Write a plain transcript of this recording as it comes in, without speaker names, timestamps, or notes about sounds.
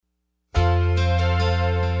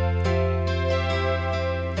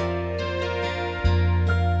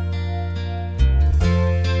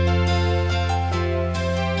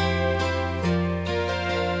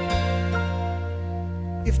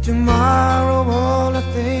tomorrow all the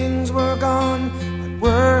things were gone I'd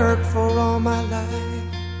worked for all my life,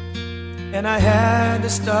 and I had to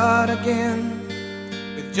start again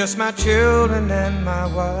with just my children and my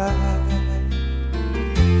wife.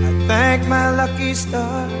 I thank my lucky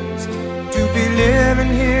stars to be living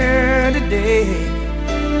here today,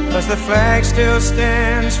 'cause the flag still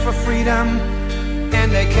stands for freedom,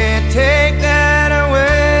 and they can't take that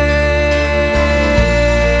away.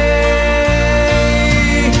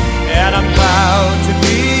 And I'm proud to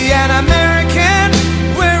be an American,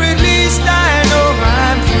 where at least I know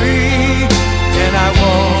I'm free. And I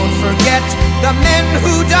won't forget the men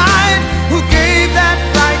who died, who gave that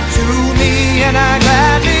right to me. And I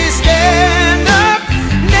gladly stand up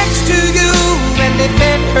next to you and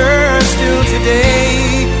defend her still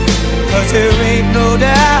today, 'cause there ain't no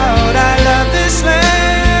doubt I love this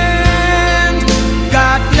land.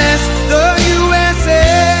 God bless the USA.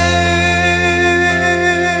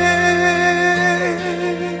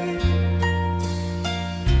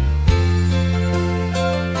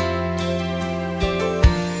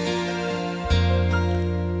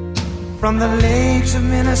 From the lakes of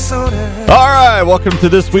Minnesota. All right, welcome to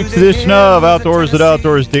this week's edition of Outdoors at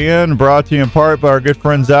Outdoors Dan, brought to you in part by our good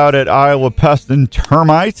friends out at Iowa Pest and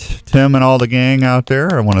Termite. Tim and all the gang out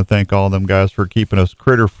there. I want to thank all them guys for keeping us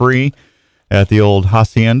critter-free at the old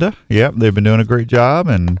hacienda. Yep, they've been doing a great job,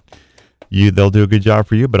 and they'll do a good job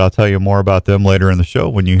for you, but I'll tell you more about them later in the show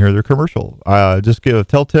when you hear their commercial.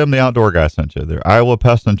 Tell Tim the outdoor guy sent you. They're Iowa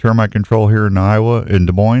Pest and Termite Control here in Iowa, in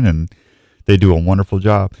Des Moines, and they do a wonderful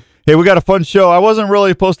job. Hey, we got a fun show. I wasn't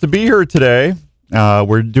really supposed to be here today.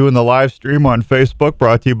 We're doing the live stream on Facebook,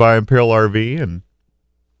 brought to you by Imperial RV. And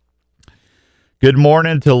good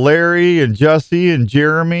morning to Larry and Jesse and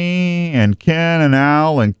Jeremy and Ken and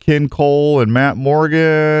Al and Ken Cole and Matt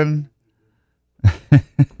Morgan.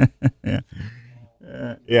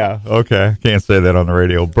 Yeah, okay. Can't say that on the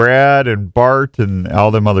radio. Brad and Bart and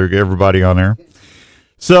all them everybody on there.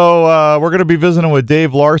 So we're going to be visiting with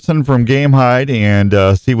Dave Larson from Gamehide and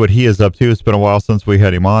see what he is up to. It's been a while since we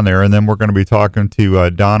had him on there. And then we're going to be talking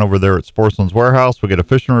to Don over there at Sportsmans Wearhouse. We'll get a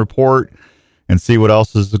fishing report and see what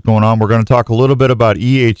else is going on. We're going to talk a little bit about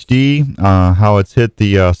EHD, how it's hit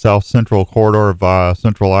the south central corridor of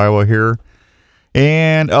central Iowa here,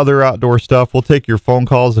 and other outdoor stuff. We'll take your phone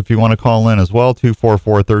calls if you want to call in as well,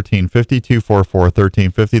 244-1350,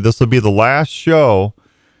 244-1350. This will be the last show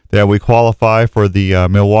that we qualify for the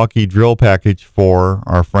Milwaukee drill package for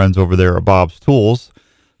our friends over there at Bob's Tools.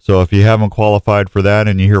 So if you haven't qualified for that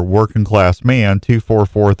and you hear working class man,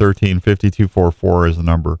 244-1350, 244 is the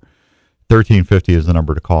number. 1350 is the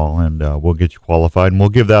number to call, and we'll get you qualified, and we'll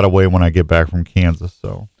give that away when I get back from Kansas.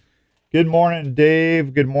 So good morning,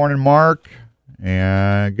 Dave. Good morning, Mark.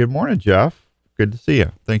 And good morning, Jeff. Good to see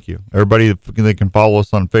you. Thank you. Everybody, they can follow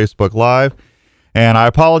us on Facebook Live. And I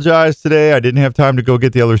apologize today. I didn't have time to go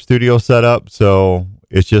get the other studio set up, so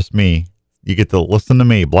it's just me. You get to listen to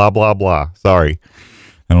me, blah, blah, blah. Sorry.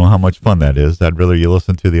 I don't know how much fun that is. I'd rather you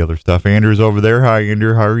listen to the other stuff. Andrew's over there. Hi,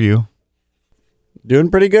 Andrew. How are you?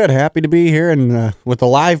 Doing pretty good. Happy to be here and with a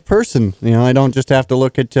live person. You know, I don't just have to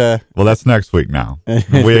look at... Well, that's next week now.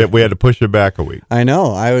 we had to push it back a week. I know.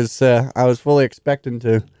 I was fully expecting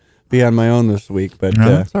to be on my own this week, but no,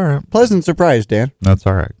 that's all right. Pleasant surprise, Dan. That's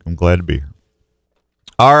all right. I'm glad to be here.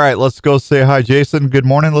 All right, let's go say hi, Jason. Good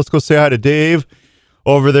morning. Let's go say hi to Dave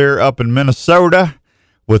over there up in Minnesota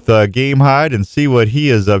with Gamehide and see what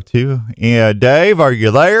he is up to. And Dave, are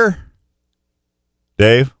you there?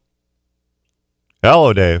 Dave?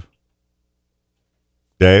 Hello, Dave.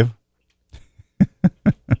 Dave?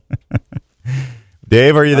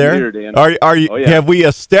 Dave, are you there? I'm here, Dan. Are you? Oh, yeah. Have we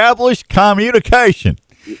established communication?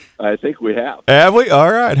 I think we have. Have we?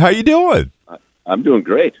 All right. How you doing? I'm doing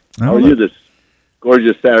great. How are you this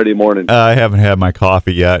gorgeous Saturday morning? I haven't had my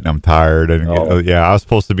coffee yet, and I'm tired. And yeah, I was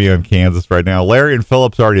supposed to be in Kansas right now. Larry and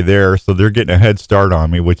Philip's already there, so they're getting a head start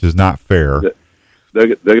on me, which is not fair.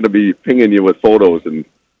 They're going to be pinging you with photos and.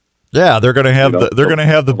 Yeah, they're going to have the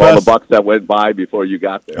best. All the bucks that went by before you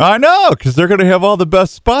got there. I know, because they're going to have all the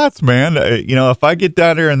best spots, man. If I get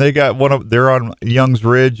down there and they got they're on Young's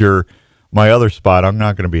Ridge or my other spot, I'm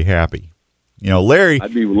not going to be happy. Larry.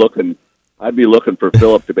 I'd be looking for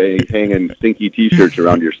Philip to be hanging stinky T-shirts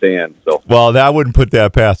around your stand. So. Well, that wouldn't put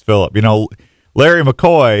that past Philip. Larry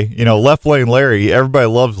McCoy. Left lane Larry. Everybody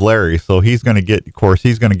loves Larry, so he's going to get. Of course,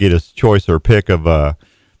 he's going to get his choice or pick of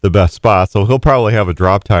the best spot. So he'll probably have a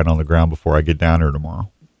drop tine on the ground before I get down there tomorrow.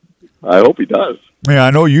 I hope he does. Yeah, I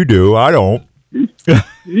know you do. I don't. He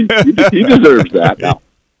deserves that now.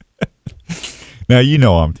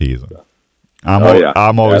 Now I'm teasing.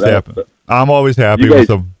 I'm always happy. I'm always happy with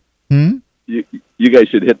some. You you guys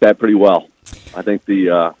should hit that pretty well. I think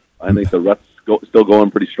the rut's still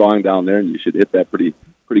going pretty strong down there, and you should hit that pretty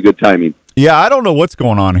good timing. Yeah, I don't know what's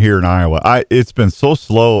going on here in Iowa. It's been so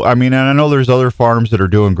slow. I mean, and I know there's other farms that are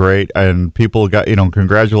doing great, and people got,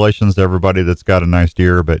 congratulations to everybody that's got a nice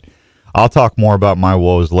deer, but I'll talk more about my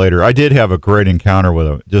woes later. I did have a great encounter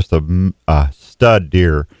with just a stud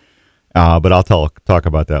deer, but I'll talk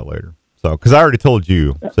about that later. So, because I already told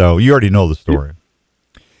you, so you already know the story.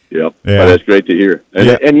 Yep. Yeah. But that's great to hear. And,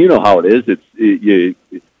 Yeah. and you know how it is. It's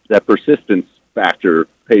that persistence factor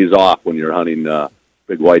pays off when you're hunting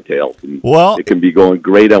big whitetails. And Well, it can be going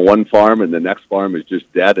great on one farm, and the next farm is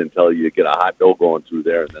just dead until you get a hot doe going through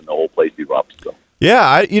there, and then the whole place erupts. So.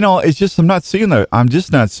 yeah, it's just I'm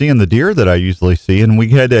just not seeing the deer that I usually see, and we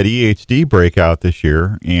had that EHD breakout this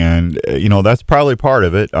year, and that's probably part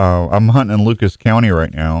of it. I'm hunting in Lucas County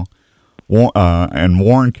right now, and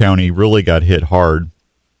Warren County really got hit hard.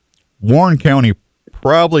 Warren County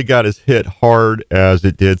probably got as hit hard as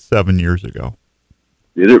it did 7 years ago.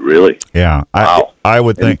 Did it really? Yeah, Wow. I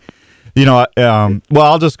would think. Well,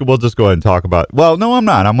 we'll just go ahead and talk about. Well, no, I'm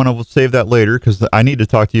not. I'm going to save that later because I need to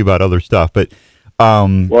talk to you about other stuff. But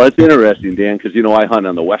well, it's interesting, Dan, because I hunt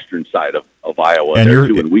on the western side of Iowa, and there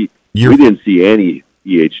too, and we didn't see any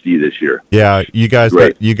EHD this year. Yeah, you guys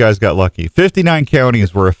got lucky. 59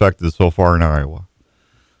 counties were affected so far in Iowa.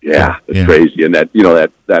 Yeah, it's crazy, and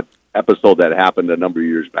that episode that happened a number of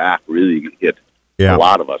years back really hit a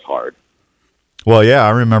lot of us hard. Well, yeah,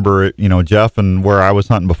 I remember it, Jeff, and where I was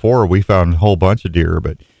hunting before, we found a whole bunch of deer,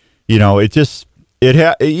 but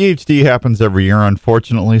EHD happens every year.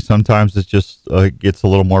 Unfortunately, sometimes it just gets a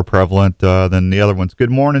little more prevalent than the other ones. Good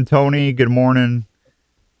morning, Tony. Good morning,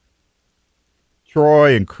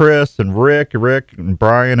 Troy and Chris and Rick and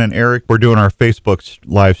Brian and Eric. We're doing our Facebook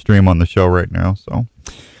live stream on the show right now,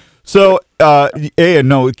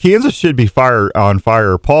 Kansas should be on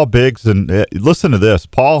fire. Paul Biggs, and listen to this.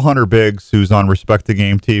 Paul Hunter Biggs, who's on Respect the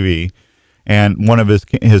Game TV, and one of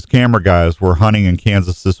his camera guys were hunting in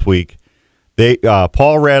Kansas this week.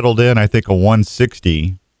 Paul rattled in, I think, a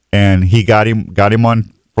 160, and he got him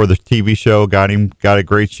on for the TV show. Got a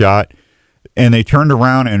great shot, and they turned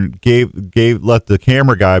around and let the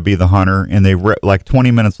camera guy be the hunter, and they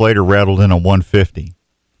 20 minutes later rattled in a 150.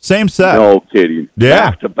 Same set. No kidding. Yeah.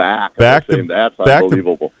 Back to back. That's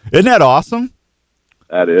unbelievable. Isn't that awesome?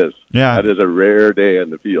 That is. Yeah. That is a rare day in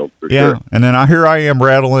the field, for sure. And then here I am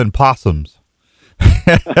rattling possums.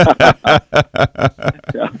 Yeah.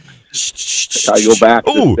 I go back.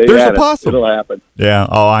 Oh, there's a possum. It'll happen. Yeah.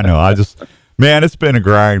 Oh, I know. Man, it's been a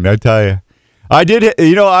grind, I tell you. I did,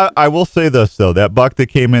 I will say this, though. That buck that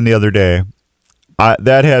came in the other day,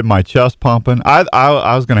 that had my chest pumping.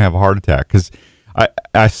 I was going to have a heart attack because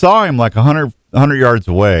I saw him like 100 yards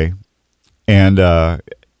away, and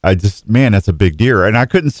that's a big deer, and I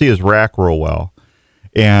couldn't see his rack real well,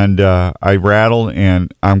 and I rattled,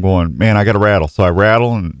 and I'm going, man, I got to rattle. So I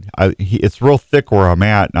rattle, and it's real thick where I'm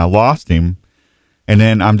at, and I lost him, and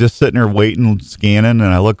then I'm just sitting there waiting, scanning,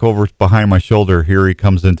 and I look over behind my shoulder. Here he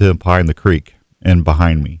comes into behind the creek and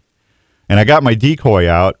behind me, and I got my decoy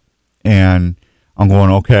out, and I'm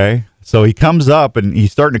going, okay. So he comes up and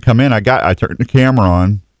he's starting to come in. I turned the camera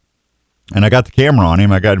on, and I got the camera on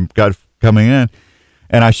him. I got coming in,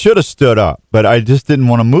 and I should have stood up, but I just didn't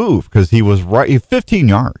want to move because he was 15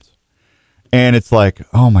 yards, and it's like,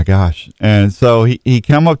 oh my gosh! And so he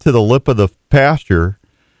come up to the lip of the pasture,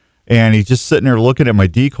 and he's just sitting there looking at my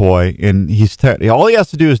decoy, and all he has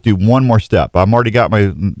to do is do one more step. I've already got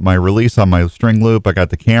my release on my string loop. I got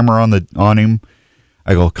the camera on him.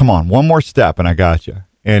 I go, come on, one more step, and I got you.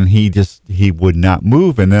 And he would not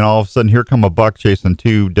move. And then all of a sudden, here come a buck chasing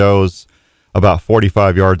two does about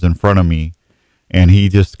 45 yards in front of me. And he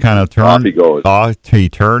just kind of turned. Off he goes. He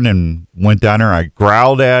turned and went down there. I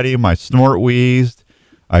growled at him. I snort wheezed.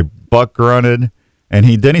 I buck grunted. And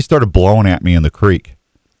then he started blowing at me in the creek.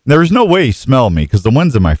 There was no way he smelled me because the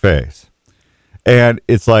wind's in my face. And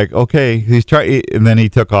it's like, okay, he's trying, and then he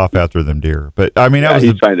took off after them deer. But I mean,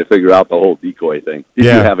 he's trying to figure out the whole decoy thing. Did you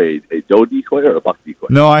have a doe decoy or a buck decoy?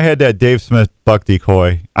 No, I had that Dave Smith buck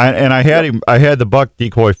decoy, I had the buck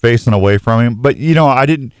decoy facing away from him. But you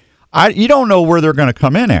don't know where they're going to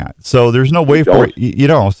come in at, so there's no way for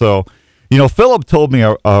it. So Philip told me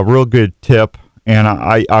a real good tip, and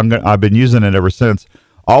I've been using it ever since.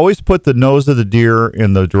 Always put the nose of the deer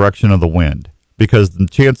in the direction of the wind. Because the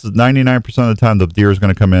chances, 99% of the time, the deer is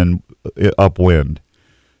going to come in upwind,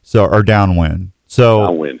 or downwind. So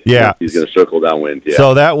downwind. Yeah, he's going to circle downwind. Yeah.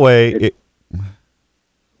 So that way,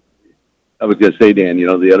 I was going to say, Dan.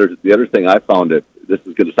 The other thing I found this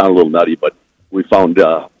is going to sound a little nutty, but we found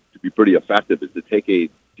to be pretty effective is to take a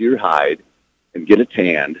deer hide and get it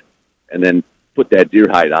tanned, and then put that deer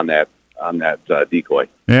hide on that decoy.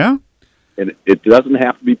 Yeah. And it doesn't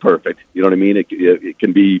have to be perfect. You know what I mean? It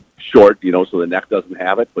can be short, so the neck doesn't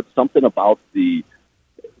have it. But something about the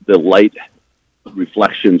light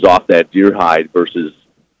reflections off that deer hide versus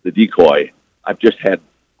the decoy, I've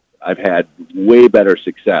had way better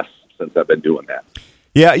success since I've been doing that.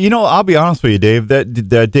 Yeah, I'll be honest with you, Dave.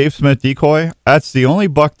 That Dave Smith decoy, that's the only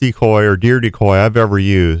buck decoy or deer decoy I've ever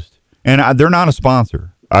used, and they're not a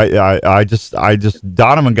sponsor. I just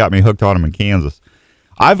Donovan got me hooked on them in Kansas.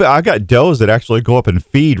 I got does that actually go up and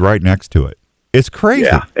feed right next to it. It's crazy.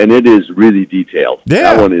 Yeah, and it is really detailed.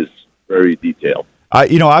 Yeah. That one is very detailed.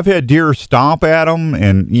 I've had deer stomp at them,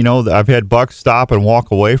 and I've had bucks stop and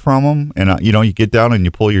walk away from them, and you get down and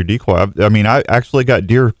you pull your decoy. I actually got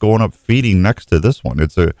deer going up feeding next to this one.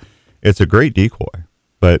 It's a great decoy,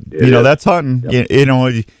 but that's hunting.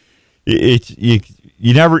 Yep.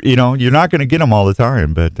 You never, you're not going to get them all the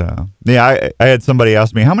time. But I had somebody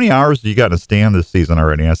ask me, how many hours do you got in a stand this season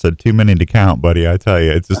already? I said, too many to count, buddy. I tell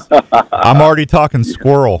you, it's just I'm already talking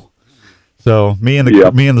squirrel. So me and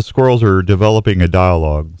the squirrels are developing a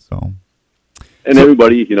dialogue. So,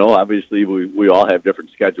 everybody, obviously we all have different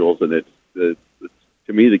schedules, and it's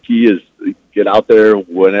to me the key is get out there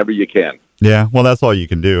whenever you can. Yeah, well, that's all you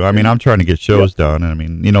can do. I'm trying to get shows done.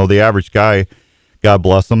 The average guy, God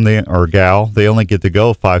bless them, or gal, they only get to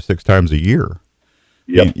go 5-6 times a year.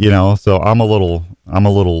 Yep. So I'm a little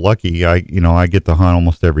lucky. I get to hunt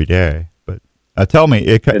almost every day. But tell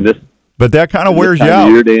me, but that kind of wears you out.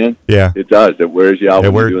 Year, Dan, yeah, it does. It wears you out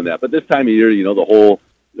when you're doing that. But this time of year,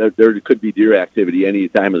 there could be deer activity any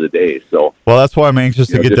time of the day. So, well, that's why I'm anxious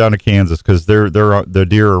to get down to Kansas, because the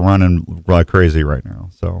deer are running like crazy right now.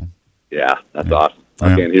 So, yeah, that's awesome.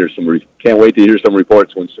 I can't wait to hear some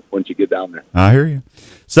reports once you get down there. I hear you.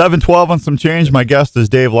 7:12 on some change. My guest is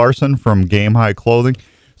Dave Larson from Gamehide Clothing.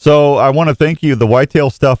 So I want to thank you. The whitetail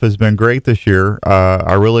stuff has been great this year.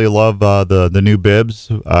 I really love the new bibs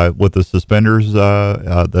with the suspenders.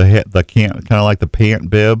 The kind of like the pant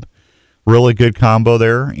bib. Really good combo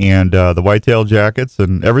there, and the whitetail jackets,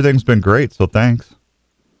 and everything's been great. So thanks.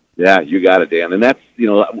 Yeah, you got it, Dan. And that's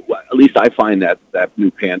at least I find that new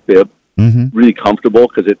pant bib really comfortable,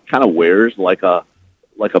 because it kind of wears like a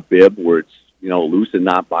bib where it's loose and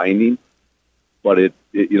not binding, but it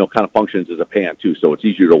kind of functions as a pant too, so it's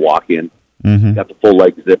easier to walk in. You got the full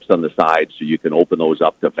leg zips on the side, so you can open those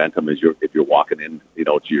up to vent them if you're walking in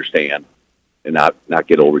to your stand and not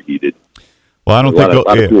get overheated. Well, I don't think a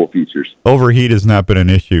lot of cool features. Overheat has not been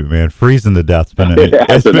an issue, man. Freezing to death's been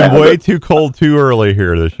it's been way too cold too early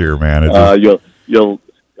here this year, man. I'll just throw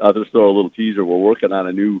a little teaser. We're working on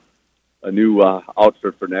a new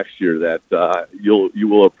outfit for next year that you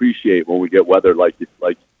will appreciate when we get weather like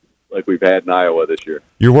we've had in Iowa this year.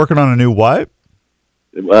 You're working on a new what?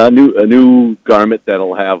 A new garment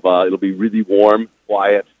that'll have it'll be really warm,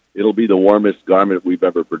 quiet. It'll be the warmest garment we've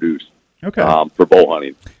ever produced. Okay. For bow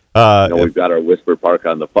hunting. We've got our Whisper Park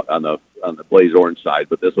on the Blaze Orange side,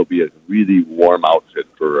 but this will be a really warm outfit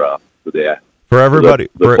for everybody,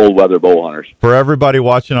 the cold weather bow hunters. For everybody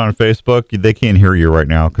watching on Facebook, they can't hear you right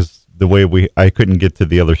now because the way I couldn't get to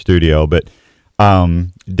the other studio. But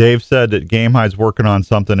Dave said that Gamehide's working on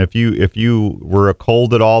something. If you were a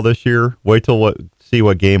cold at all this year, wait till see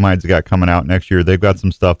what Gamehide's got coming out next year. They've got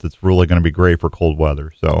some stuff that's really going to be great for cold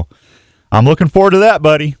weather. So I'm looking forward to that,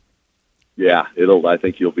 buddy. Yeah, I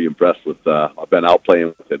think you'll be impressed with. I've been out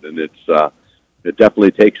playing with it, and it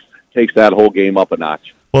definitely takes that whole game up a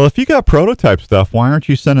notch. Well, if you got prototype stuff, why aren't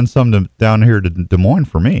you sending some down here to Des Moines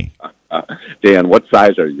for me? Dan, what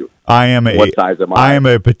size are you? What size am I? I am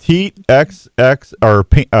a petite XX or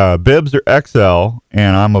bibs are XL,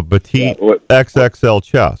 and I'm a petite XXL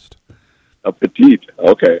chest. A petite,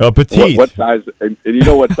 okay. A petite. What size? And you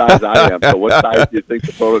know what size I am. So what size do you think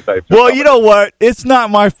the prototype? Well, you know what? It's not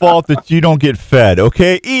my fault that you don't get fed.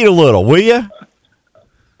 Okay, eat a little, will you?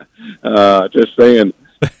 Just saying.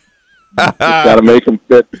 Gotta make them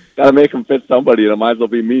fit. Gotta make them fit somebody, and it might as well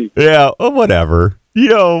be me. Yeah, well, whatever.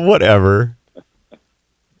 Whatever.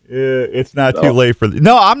 It's not too late for.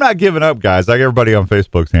 No, I'm not giving up, guys. Like everybody on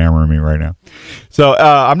Facebook's hammering me right now, so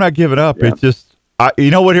I'm not giving up. Yeah. It's just.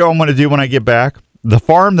 You know what I'm going to do when I get back? The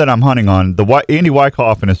farm that I'm hunting on, Andy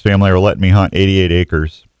Wyckoff and his family are letting me hunt 88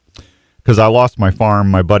 acres because I lost my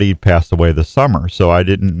farm. My buddy passed away this summer, so I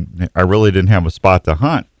really didn't have a spot to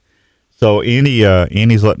hunt. So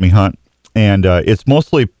Andy's letting me hunt, and it's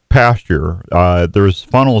mostly pasture. There's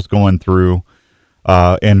funnels going through,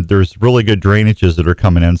 and there's really good drainages that are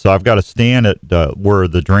coming in. So I've got to stand at where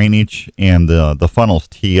the drainage and the funnels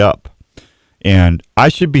tee up. And I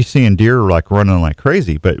should be seeing deer like running like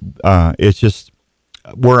crazy, but it's just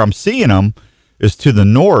where I'm seeing them is to the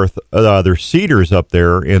north. There's cedars up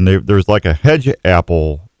there, and there's like a hedge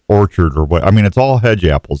apple orchard or what. I mean, it's all hedge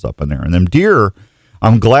apples up in there. And them deer,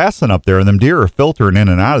 I'm glassing up there, and them deer are filtering in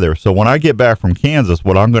and out of there. So when I get back from Kansas,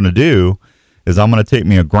 what I'm going to do is I'm going to take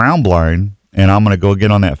me a ground blind, and I'm going to go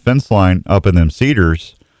get on that fence line up in them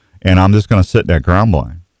cedars, and I'm just going to sit in that ground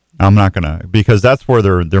blind. I'm not going to, because that's where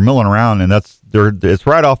they're milling around, and it's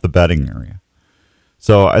right off the bedding area.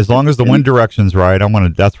 So as long as the wind direction's right,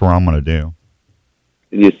 that's where I'm going to do.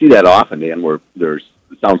 And you see that often, Dan, where it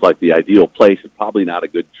sounds like the ideal place is probably not a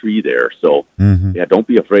good tree there. So, yeah, don't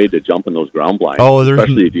be afraid to jump in those ground blinds,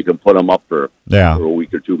 especially if you can put them up for a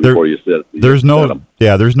week or two before you set them. There's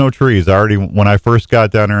no trees. When I first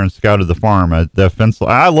got down there and scouted the farm, I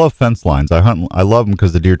love fence lines. I love them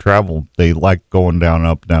because the deer travel. They like going down and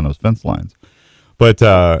up and down those fence lines. But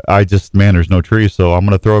there's no trees, so I'm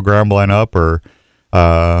going to throw a ground blind up or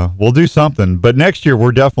we'll do something. But next year,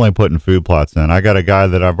 we're definitely putting food plots in. I got a guy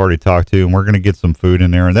that I've already talked to, and we're going to get some food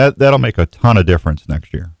in there, and that'll make a ton of difference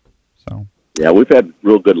next year. So yeah, we've had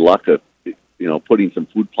real good luck of putting some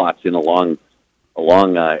food plots in along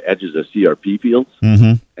edges of CRP fields,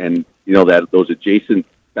 and those adjacent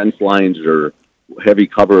fence lines or heavy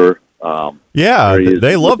cover.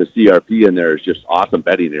 They love the CRP in there is just awesome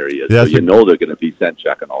bedding areas. So they're going to be scent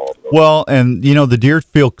checking all of those. Well, and the deer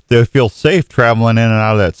feel safe traveling in and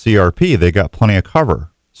out of that CRP. They got plenty of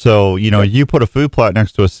cover. So you put a food plot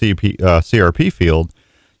next to a CRP field,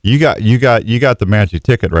 you got the magic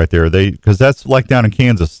ticket right there. Because that's like down in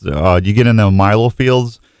Kansas. You get in the Milo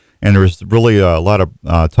fields, and there's really a lot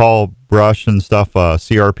of tall brush and stuff,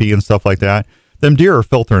 CRP and stuff like that. Them deer are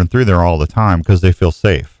filtering through there all the time because they feel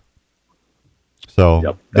safe.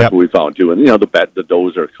 So that's what we found too. And the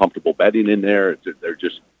does are comfortable bedding in there. It's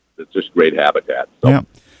just great habitat. So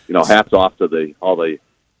hats off to all the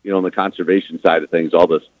on the conservation side of things, all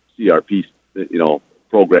the CRP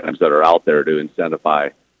programs that are out there to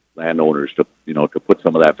incentivize landowners to put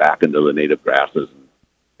some of that back into the native grasses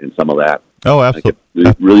and some of that. Oh, absolutely.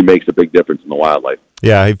 It really makes a big difference in the wildlife.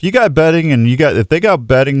 Yeah, if you got bedding and if they got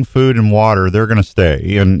bedding, food, and water, they're going to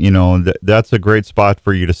stay. And that's a great spot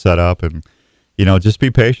for you to set up and. Just be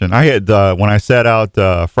patient. I had, when I set out,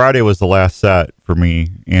 Friday was the last set for me,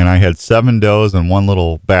 and I had 7 does and one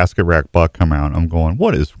little basket rack buck come out. I'm going,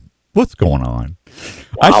 what's going on?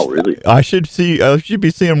 Wow, really? I should be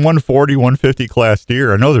seeing 140, 150 class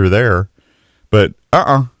deer. I know they're there, but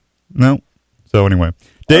no. So anyway,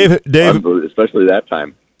 Dave, especially that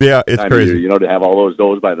time. Yeah, it's crazy. To have all those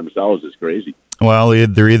does by themselves is crazy. Well, they're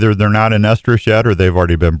not in estrus yet, or they've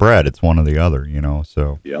already been bred. It's one or the other,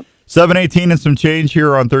 So yeah. 7:18 and some change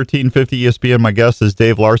here on 1350 ESPN. My guest is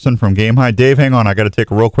Dave Larson from Gamehide. Dave, hang on. I got to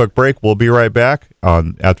take a real quick break. We'll be right back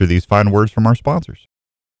after these fine words from our sponsors.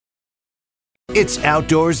 It's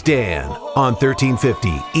Outdoors Dan on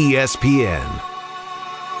 1350 ESPN.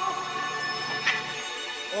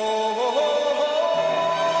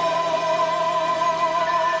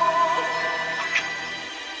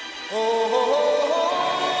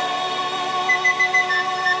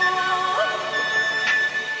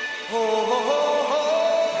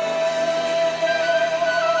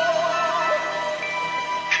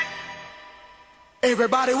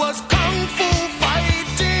 Everybody was kung fu fighting.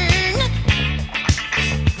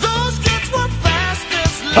 Those kids were fast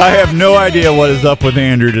as I have no idea what is up with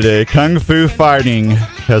Andrew today. Kung fu fighting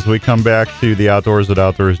as we come back to the Outdoors with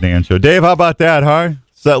Outdoors Dan show. Dave, how about that, huh?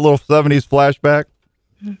 Is that little 70s flashback?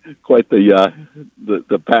 Quite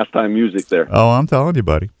the pastime music there. Oh, I'm telling you,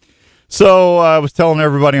 buddy. So I was telling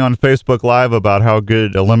everybody on Facebook Live about how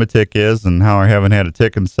good a limit tick is and how I haven't had a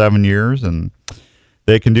tick in 7 years, and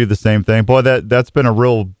they can do the same thing. Boy, that's been a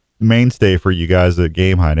real mainstay for you guys at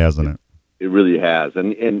Gamehide, hasn't it? It really has.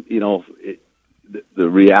 And the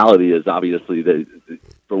reality is obviously that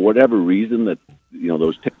for whatever reason that,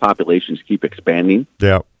 those tick populations keep expanding.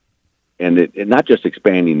 Yeah. And not just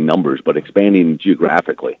expanding numbers, but expanding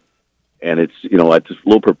geographically. And it's a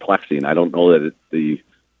little perplexing. I don't know that the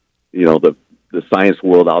science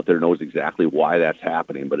world out there knows exactly why that's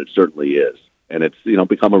happening, but it certainly is. And it's,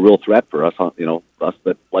 become a real threat for us, us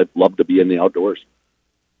that love to be in the outdoors.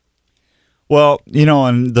 Well,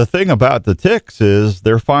 and the thing about the ticks is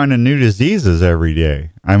they're finding new diseases every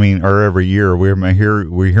day. Or every year. We're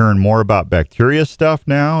hearing more about bacteria stuff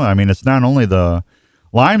now. It's not only the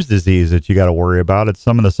Lyme's disease that you got to worry about. It's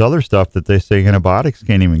some of this other stuff that they say antibiotics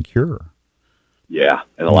can't even cure. Yeah,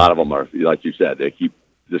 and a lot of them are, like you said, they keep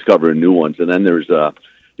discovering new ones. And then there's,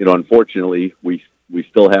 unfortunately, we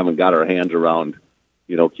still haven't got our hands around,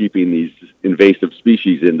 keeping these invasive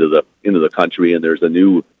species into the country. And there's a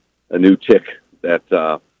new tick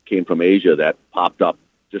that came from Asia that popped up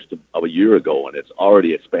just a year ago, and it's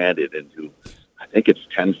already expanded into, I think it's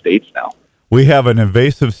 10 states now. We have an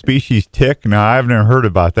invasive species tick. Now, I've never heard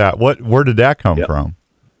about that. Where did that come from?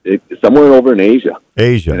 Somewhere over in Asia.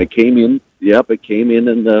 Asia. And it came in. Yep, it came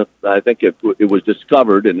in I think it was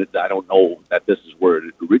discovered, and I don't know that this is where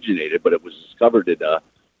it originated, but it was discovered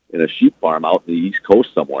in a sheep farm out in the East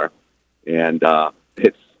Coast somewhere, and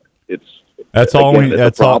it's that's again, all we.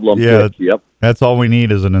 That's a problem. all. Yeah. Tick. Yep. That's all we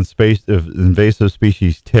need is an invasive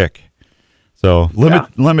species tick. So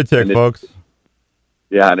limit tick, folks.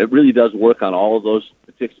 Yeah, and it really does work on all of those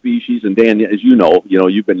tick species. And Dan, as you know,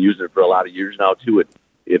 you've been using it for a lot of years now too. It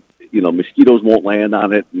mosquitoes won't land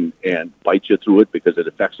on it and bite you through it because it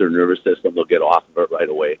affects their nervous system. They'll get off of it right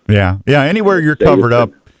away. Yeah. Anywhere you're covered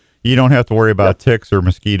up, you don't have to worry about ticks or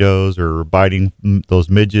mosquitoes or biting those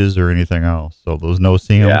midges or anything else. So those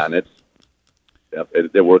no-see-ums. Yeah, and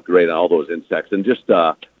they work great on all those insects. And just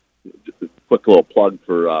a quick little plug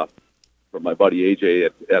for my buddy AJ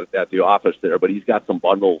at the office there, but he's got some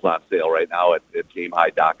bundles on sale right now at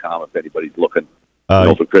Gamehide.com if anybody's looking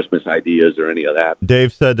for Christmas ideas or any of that.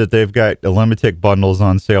 Dave said that they've got Limited bundles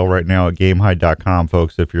on sale right now at Gamehide.com,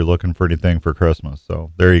 folks, if you're looking for anything for Christmas.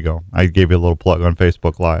 So there you go. I gave you a little plug on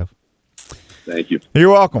Facebook Live. Thank you.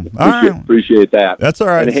 You're welcome. Appreciate that. That's all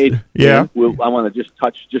right. And hey, yeah. I want to just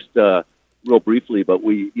touch real briefly, but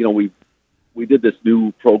we did this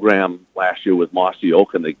new program last year with Mossy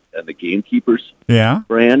Oak and the Gamekeepers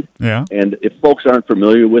brand. Yeah. And if folks aren't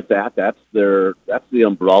familiar with that, that's the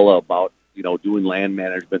umbrella about doing land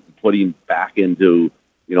management and putting back into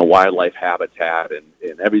wildlife habitat and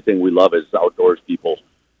everything we love as outdoors people,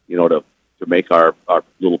 to make our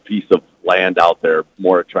little piece of land out there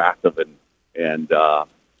more attractive and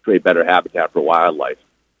create better habitat for wildlife.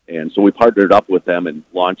 And so we partnered up with them and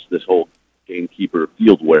launched this whole Gamekeeper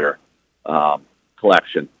Fieldwear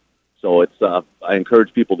collection. So it's I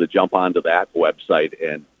encourage people to jump onto that website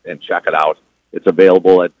and check it out. It's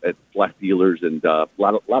available at select dealers and a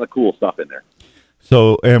lot of cool stuff in there.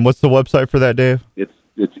 So, and what's the website for that, Dave? It's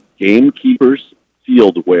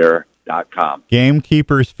GamekeepersFieldwear.com.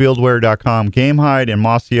 GamekeepersFieldwear.com. Gamehide and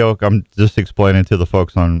Mossy Oak. I'm just explaining to the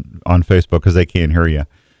folks on Facebook because they can't hear you.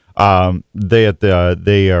 They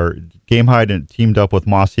are Gamehide and teamed up with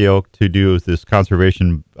Mossy Oak to do this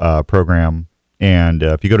conservation program. And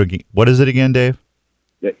if you go to what is it again, Dave?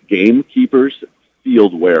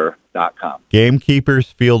 GamekeepersFieldwear.com.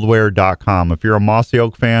 GamekeepersFieldwear.com. If you're a Mossy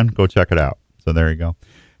Oak fan, go check it out. So there you go.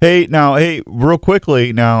 Hey, real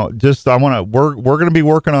quickly, we're going to be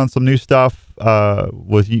working on some new stuff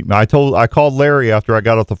with you. I called Larry after I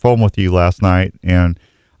got off the phone with you last night, and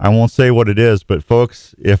I won't say what it is, but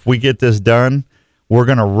folks, if we get this done, we're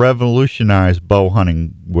going to revolutionize bow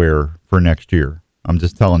hunting wear for next year. I'm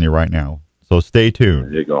just telling you right now. So stay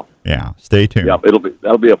tuned. There you go. Yeah, stay tuned. Yeah,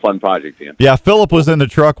 that'll be a fun project, Dan. Yeah, Philip was in the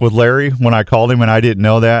truck with Larry when I called him, and I didn't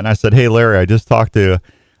know that. And I said, "Hey, Larry, I just talked to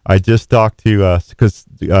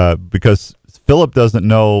because Philip doesn't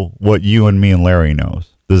know what you and me and Larry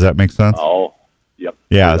knows. Does that make sense?" Oh, yep.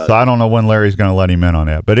 Yeah, so I don't know when Larry's going to let him in on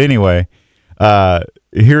that. But anyway,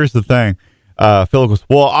 here's the thing. Philip goes,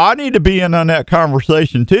 "Well, I need to be in on that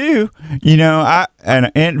conversation too."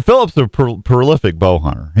 And Philip's a prolific bow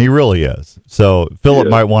hunter. He really is. So Philip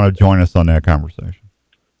might want to join us on that conversation.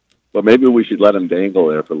 But maybe we should let him dangle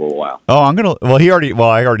there for a little while. Oh, I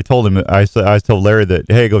already told him. I told Larry that,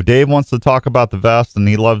 hey, Dave wants to talk about the vest and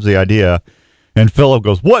he loves the idea. And Philip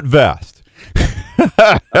goes, "What vest?"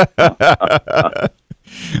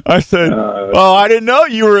 I said, "Well, I didn't know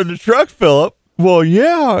you were in the truck, Philip." "Well,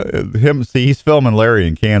 yeah." He's filming Larry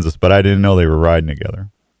in Kansas, but I didn't know they were riding together.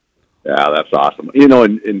 Yeah, that's awesome.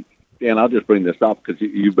 And Dan, I'll just bring this up because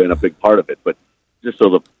you've been a big part of it, but just so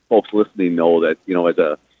the folks listening know that,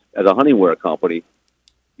 as a hunting wear company,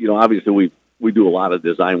 obviously we do a lot of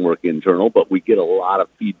design work internal, but we get a lot of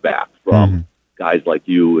feedback from guys like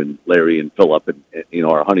you and Larry and Philip and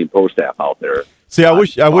our hunting pro staff out there. See, I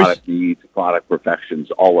wish product needs, product perfections,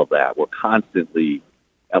 all of that. We're constantly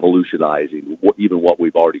evolutionizing even what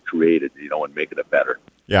we've already created, and making it better.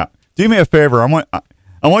 Yeah. Do me a favor.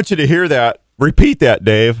 I want you to hear that. Repeat that,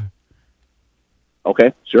 Dave.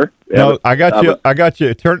 Okay, sure. Yeah, no, I got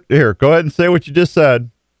you. Turn here. Go ahead and say what you just said.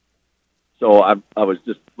 So I was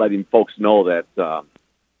just letting folks know that over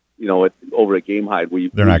at Gamehide we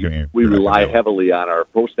rely heavily on our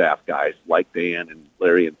pro staff guys like Dan and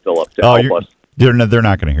Larry and Philip to help us. They're not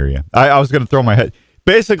going to hear you. I was going to throw my head.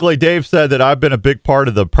 Basically, Dave said that I've been a big part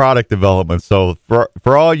of the product development. So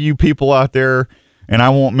for all you people out there, and I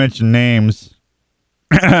won't mention names,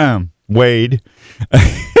 Wade.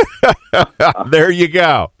 There you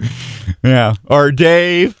go. Yeah. Or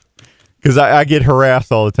Dave, because I get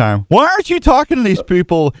harassed all the time. Why aren't you talking to these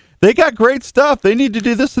people? They got great stuff. They need to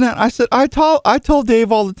do this and that. I said, I told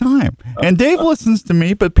Dave all the time. And Dave listens to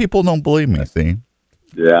me, but people don't believe me, see?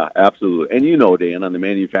 Yeah, absolutely. And you know, Dan, on the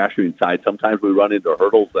manufacturing side, sometimes we run into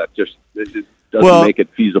hurdles that just doesn't make it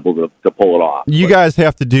feasible to pull it off. You guys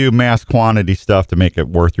have to do mass quantity stuff to make it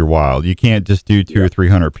worth your while. You can't just do 200 or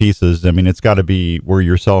 300 pieces. I mean, it's got to be where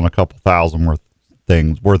you're selling a couple thousand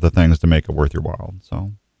worth of things to make it worth your while.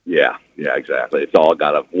 So yeah, exactly. It's all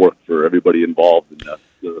got to work for everybody involved in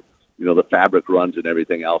the fabric runs and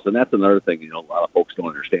everything else. And that's another thing, a lot of folks don't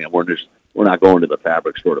understand. We're not going to the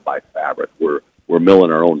fabric store to buy fabric. We're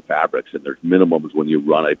milling our own fabrics, and there's minimums when you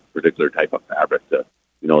run a particular type of fabric that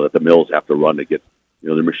the mills have to run to get,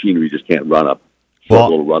 their machinery just can't run a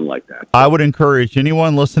short little run like that. I would encourage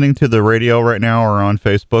anyone listening to the radio right now or on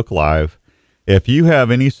Facebook Live, if you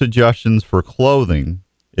have any suggestions for clothing,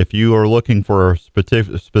 if you are looking for a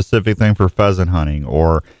specific thing for pheasant hunting,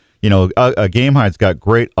 or, a Gamehide's got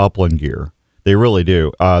great upland gear. They really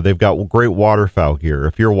do. They've got great waterfowl gear.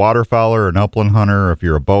 If you're a waterfowler, an upland hunter, if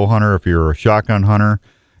you're a bow hunter, if you're a shotgun hunter,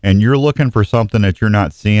 and you're looking for something that you're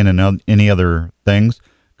not seeing in any other things,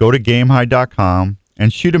 go to Gamehide.com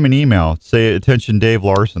and shoot him an email. Say, attention, Dave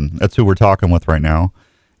Larson. That's who we're talking with right now.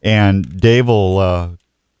 And Dave will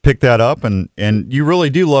pick that up, and you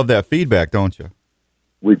really do love that feedback, don't you?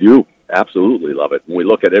 We do. Absolutely love it. And we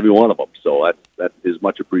look at every one of them. So that is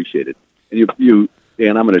much appreciated. And you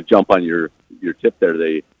Dan, I'm going to jump on your tip there.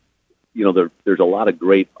 There's a lot of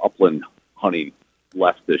great upland hunting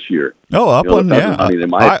left this year. Oh, upland, hunting, in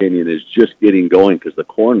my opinion, is just getting going because the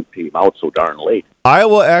corn came out so darn late.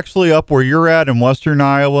 Iowa, actually, up where you're at in western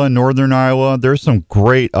Iowa, northern Iowa, there's some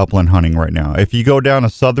great upland hunting right now. If you go down to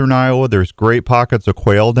southern Iowa, there's great pockets of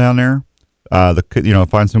quail down there.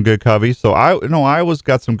 Find some good coveys. So Iowa's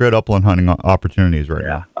got some good upland hunting opportunities right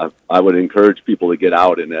now. I would encourage people to get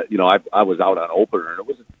out, and I was out on opener,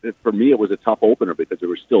 and for me it was a tough opener because there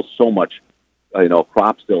was still so much,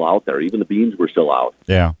 crop still out there. Even the beans were still out.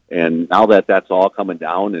 Yeah. And now that's all coming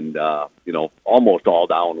down, and almost all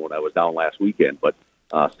down when I was down last weekend, but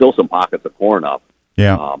still some pockets of corn up.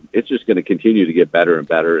 Yeah. It's just going to continue to get better and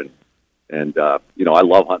better, and I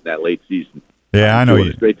love hunting that late season. Yeah, I know.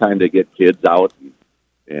 It's a great time to get kids out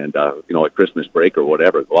and at Christmas break or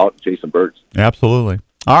whatever, go out and chase some birds. Absolutely.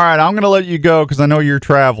 All right, I'm going to let you go because I know you're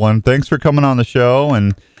traveling. Thanks for coming on the show,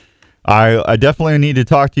 and I definitely need to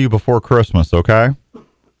talk to you before Christmas, okay?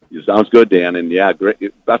 Sounds good, Dan, and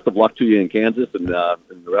great. Best of luck to you in Kansas and the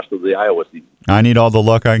rest of the Iowa season. I need all the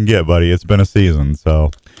luck I can get, buddy. It's been a season, so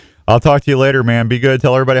I'll talk to you later, man. Be good.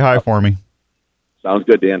 Tell everybody hi for me. Sounds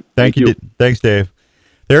good, Dan. Thank you. Thanks, Dave.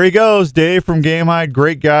 There he goes, Dave from Gamehide.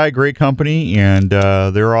 Great guy, great company, and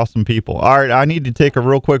they're awesome people. All right, I need to take a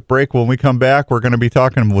real quick break. When we come back, we're going to be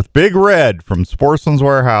talking with Big Red from Sportsman's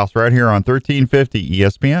Wearhouse right here on 1350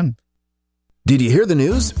 ESPN. Did you hear the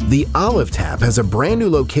news? The Olive Tap has a brand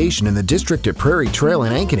new location in the district at Prairie Trail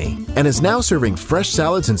in Ankeny and is now serving fresh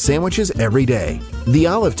salads and sandwiches every day. The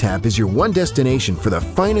Olive Tap is your one destination for the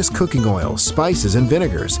finest cooking oils, spices, and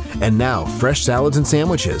vinegars, and now fresh salads and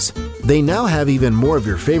sandwiches. They now have even more of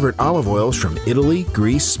your favorite olive oils from Italy,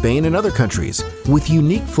 Greece, Spain, and other countries, with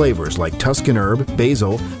unique flavors like Tuscan herb,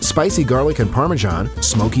 basil, spicy garlic and Parmesan,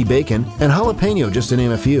 smoky bacon, and jalapeno, just to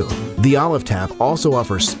name a few. The Olive Tap also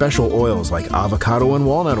offers special oils like avocado and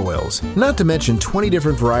walnut oils, not to mention 20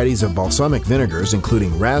 different varieties of balsamic vinegars,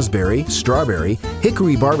 including raspberry, strawberry,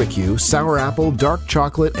 hickory barbecue, sour apple, dark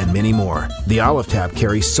chocolate, and many more. The Olive Tap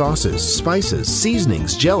carries sauces, spices,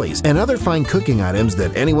 seasonings, jellies, and other fine cooking items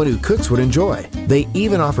that anyone who cooks would enjoy. They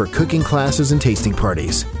even offer cooking classes and tasting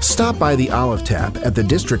parties. Stop by the Olive Tap at the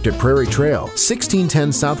district at Prairie Trail,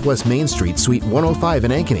 1610 Southwest Main Street, Suite 105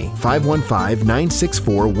 in Ankeny,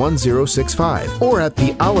 515-964-1065, or at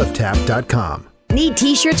theolivetap.com. Need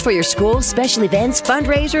t-shirts for your school, special events,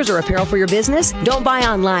 fundraisers, or apparel for your business? Don't buy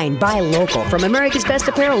online, buy local from America's Best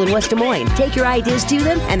Apparel in West Des Moines. Take your ideas to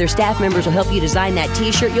them, and their staff members will help you design that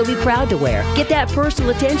t-shirt you'll be proud to wear. Get that personal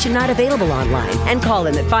attention not available online, and call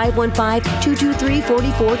them at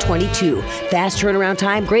 515-223-4422. Fast turnaround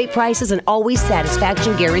time, great prices, and always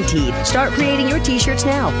satisfaction guaranteed. Start creating your t-shirts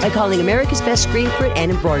now by calling America's Best Screen Print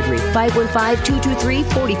and Embroidery,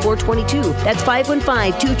 515-223-4422. That's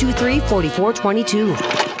 515-223-4422.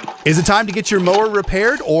 Is it time to get your mower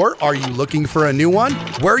repaired, or are you looking for a new one?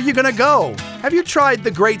 Where are you going to go? Have you tried the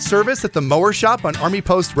great service at the Mower Shop on Army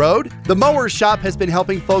Post Road? The Mower Shop has been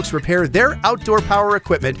helping folks repair their outdoor power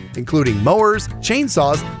equipment, including mowers,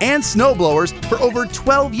 chainsaws, and snow blowers for over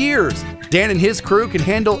 12 years. Dan and his crew can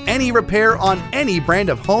handle any repair on any brand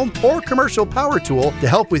of home or commercial power tool to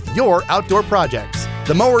help with your outdoor projects.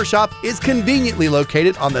 The Mower Shop is conveniently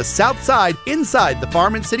located on the south side inside the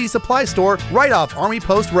Farm and City Supply Store right off Army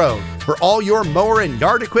Post Road. For all your mower and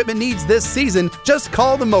yard equipment needs this season, just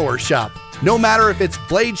call the Mower Shop. No matter if it's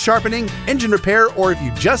blade sharpening, engine repair, or if you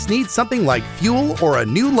just need something like fuel or a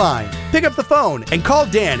new line, pick up the phone and call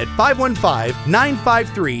Dan at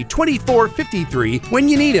 515-953-2453 when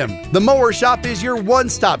you need him. The Mower Shop is your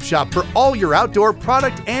one-stop shop for all your outdoor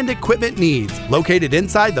product and equipment needs. Located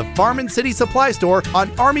inside the Farm and City Supply Store on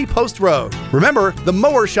Army Post Road. Remember, the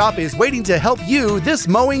Mower Shop is waiting to help you this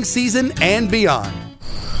mowing season and beyond.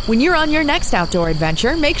 When you're on your next outdoor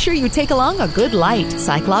adventure, make sure you take along a good light.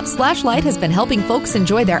 Cyclops Flashlight has been helping folks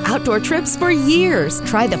enjoy their outdoor trips for years.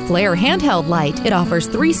 Try the Flare handheld light. It offers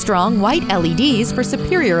 3 strong white LEDs for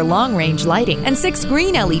superior long-range lighting and 6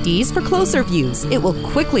 green LEDs for closer views. It will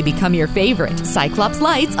quickly become your favorite. Cyclops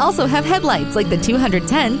lights also have headlights like the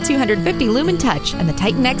 210-250 Lumen Touch and the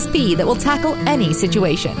Titan XP that will tackle any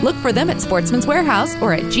situation. Look for them at Sportsman's Wearhouse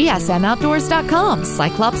or at gsmoutdoors.com.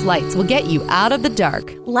 Cyclops lights will get you out of the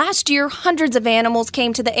dark. Last year, hundreds of animals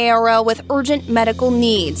came to the ARL with urgent medical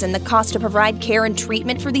needs, and the cost to provide care and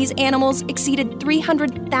treatment for these animals exceeded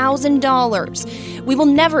 $300,000. We will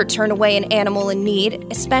never turn away an animal in need,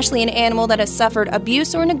 especially an animal that has suffered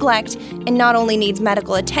abuse or neglect and not only needs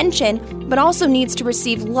medical attention, but also needs to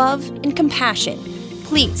receive love and compassion.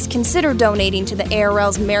 Please consider donating to the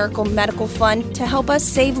ARL's Miracle Medical Fund to help us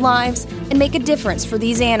save lives and make a difference for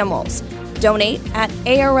these animals. Donate at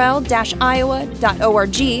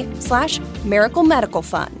arl-iowa.org/Miracle Medical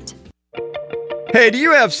Fund. Hey, do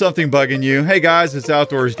you have something bugging you? Hey guys, it's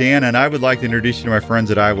Outdoors Dan, and I would like to introduce you to my friends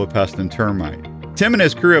at Iowa Pest and Termite. Tim and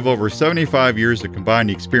his crew have over 75 years of combined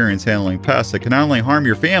experience handling pests that can not only harm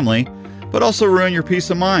your family, but also ruin your peace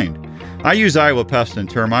of mind. I use Iowa Pest and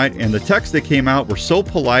Termite, and the texts that came out were so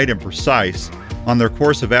polite and precise on their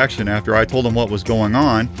course of action after I told them what was going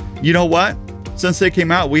on. You know what? Since they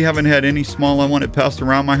came out, we haven't had any small unwanted pests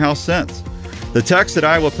around my house since. The techs at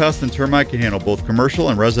Iowa Pest and Termite can handle both commercial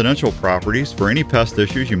and residential properties for any pest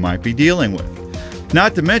issues you might be dealing with.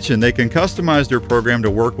 Not to mention, they can customize their program to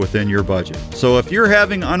work within your budget. So if you're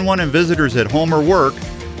having unwanted visitors at home or work,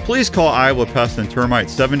 please call Iowa Pest and Termite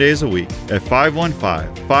 7 days a week at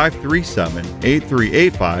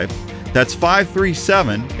 515-537-8385. That's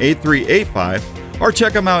 537-8385. Or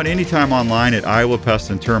check them out anytime online at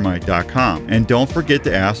iowapestandtermite.com. And don't forget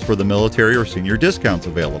to ask for the military or senior discounts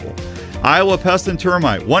available. Iowa Pest and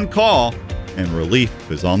Termite, one call, and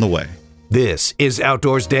relief is on the way. This is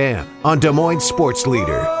Outdoors Dan on Des Moines Sports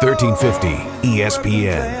Leader, 1350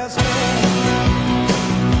 ESPN.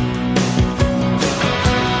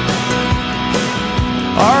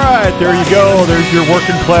 All right, there you go. There's your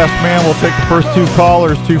working class man. We'll take the first 2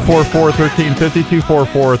 callers, 244-1350,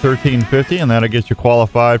 244-1350, and that'll get you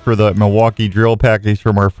qualified for the Milwaukee drill package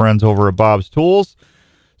from our friends over at Bob's Tools.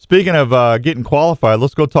 Speaking of getting qualified,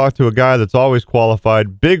 let's go talk to a guy that's always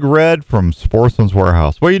qualified, Big Red from Sportsman's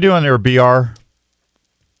Wearhouse. What are you doing there, BR?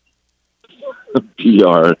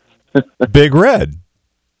 BR. Big Red.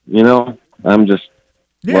 You know, I'm just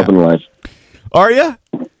loving life. Are you?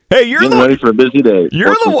 Hey, you're ready for a busy day.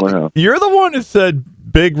 You're the one that said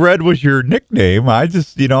Big Red was your nickname. I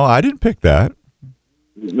just, I didn't pick that.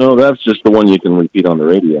 No, that's just the one you can repeat on the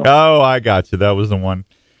radio. Oh, I got you. That was the one.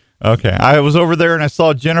 Okay. I was over there and I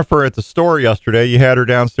saw Jennifer at the store yesterday. You had her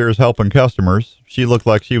downstairs helping customers. She looked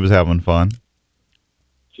like she was having fun.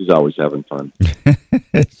 She's always having fun.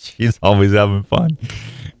 She's always having fun.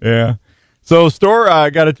 Yeah. So store,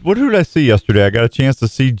 what did I see yesterday? I got a chance to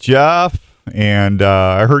see Jeff. And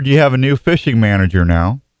I heard you have a new fishing manager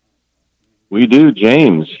now. We do,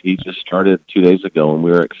 James. He just started 2 days ago, and we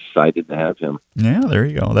were excited to have him. Yeah, there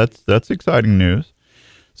you go. That's exciting news.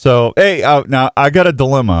 So, hey, now I got a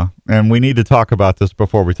dilemma, and we need to talk about this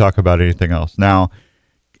before we talk about anything else. Now,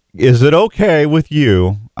 is it okay with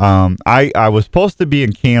you? I was supposed to be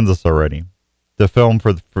in Kansas already to film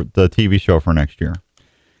for the TV show for next year,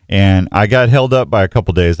 and I got held up by a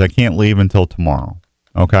couple days. I can't leave until tomorrow.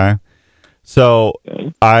 Okay. So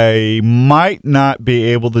I might not be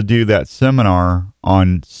able to do that seminar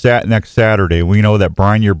on next Saturday. We know that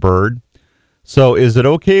Brine Your Bird. So is it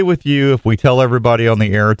okay with you if we tell everybody on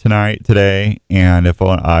the air today, and if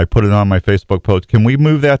I put it on my Facebook post, can we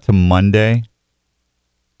move that to Monday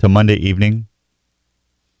evening?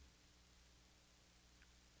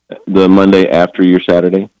 The Monday after your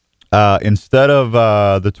Saturday? Instead of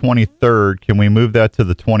the 23rd, can we move that to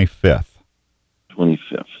the 25th?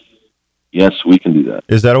 25th. Yes, we can do that.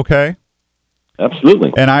 Is that okay?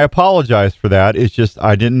 Absolutely. And I apologize for that. It's just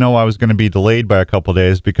I didn't know I was going to be delayed by a couple of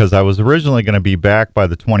days because I was originally going to be back by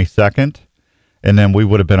the 22nd, and then we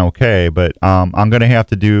would have been okay. But I'm going to have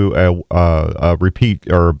to do a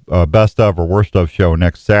repeat or a best of or worst of show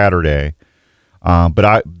next Saturday.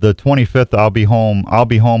 But the 25th, I'll be home. I'll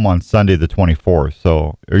be home on Sunday the 24th.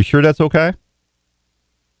 So are you sure that's okay?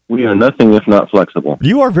 We are nothing if not flexible.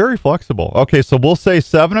 You are very flexible. Okay, so we'll say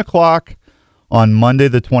 7 o'clock on Monday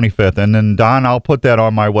the 25th. And then, Don, I'll put that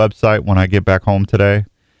on my website when I get back home today,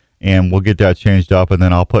 and we'll get that changed up. And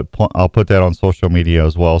then I'll put that on social media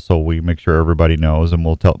as well, so we make sure everybody knows. And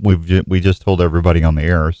we just told everybody on the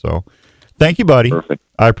air. So thank you, buddy. Perfect.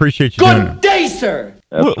 I appreciate you doing it. Good day, sir.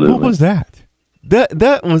 Absolutely. What was that?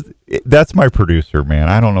 That's my producer, man.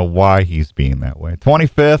 I don't know why he's being that way.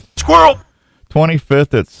 25th. Squirrel.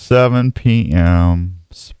 25th at 7 p.m.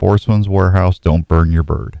 Sportsman's Wearhouse. Don't burn your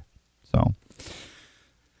bird. So,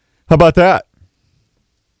 how about that?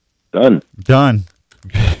 Done.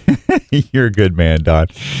 You're a good man, Don.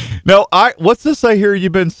 No, what's this? I hear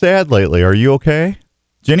you've been sad lately. Are you okay?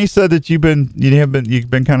 Jenny said that you've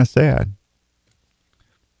been kind of sad.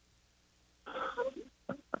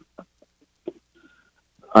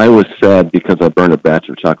 I was sad because I burned a batch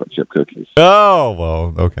of chocolate chip cookies. Oh,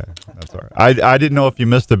 well, okay. That's all right. I didn't know if you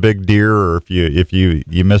missed a big deer or if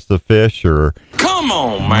you missed a fish or... Come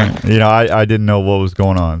on, man. I didn't know what was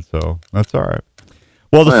going on, so that's all right.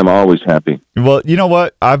 Well, I am always happy. Well, you know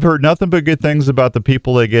what? I've heard nothing but good things about the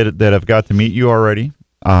people that have got to meet you already.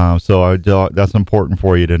 So that's important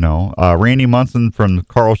for you to know. Randy Munson from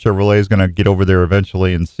Carl Chevrolet is going to get over there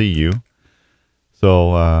eventually and see you.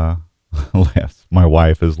 So... My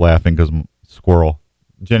wife is laughing because squirrel.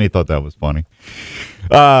 Jenny thought that was funny.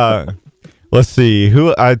 Let's see.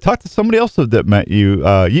 Who I talked to somebody else that met you.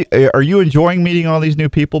 Are you enjoying meeting all these new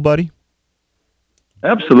people, buddy?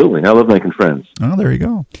 Absolutely. I love making friends. Oh, there you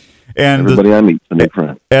go. And everybody I meet to make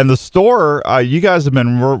friends. And the store, you guys have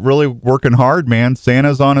been really working hard, man.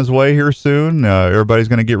 Santa's on his way here soon. Everybody's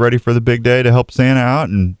going to get ready for the big day to help Santa out.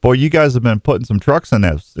 And boy, you guys have been putting some trucks in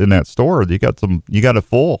that store. You got it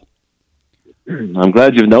full. I'm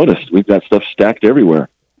glad you've noticed. We've got stuff stacked everywhere.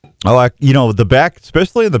 Oh, the back,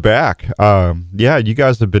 especially in the back. Yeah, you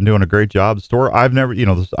guys have been doing a great job. The store, I've never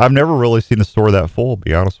really seen the store that full. To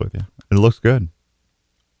be honest with you, it looks good.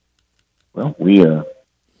 Well, we're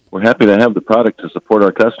happy to have the product to support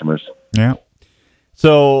our customers. Yeah.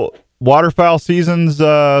 So waterfowl season's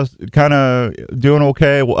kind of doing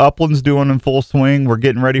okay. Well, Upland's doing in full swing. We're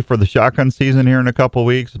getting ready for the shotgun season here in a couple of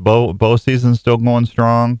weeks. Bow season's still going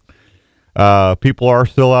strong. People are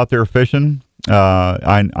still out there fishing.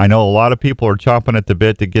 I know a lot of people are chomping at the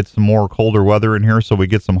bit to get some more colder weather in here so we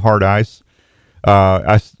get some hard ice.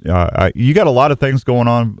 You got a lot of things going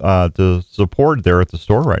on to support there at the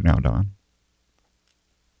store right now, Don.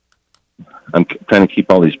 I'm trying to keep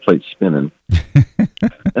all these plates spinning.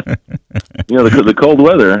 The cold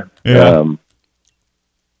weather, yeah.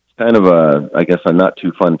 It's kind of I guess a not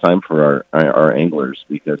too fun time for our anglers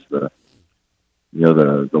because the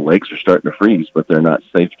lakes are starting to freeze, but they're not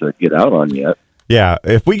safe to get out on yet. Yeah,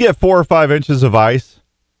 if we get 4 or 5 inches of ice,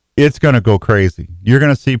 it's going to go crazy. You're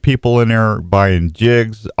going to see people in there buying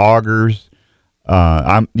jigs, augers.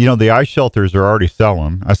 The ice shelters are already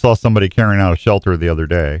selling. I saw somebody carrying out a shelter the other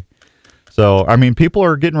day. So, people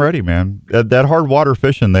are getting ready, man. That hard water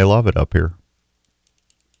fishing, they love it up here.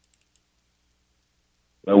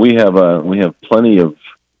 We have plenty of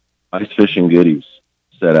ice fishing goodies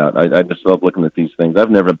set out. I just love looking at these things. I've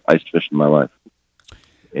never ice fished in my life,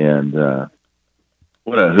 and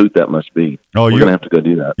what a hoot that must be. Oh, we're gonna have to go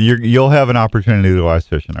do that. You'll have an opportunity to go ice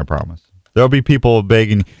fishing, I promise. There'll be people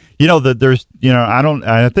begging. That there's.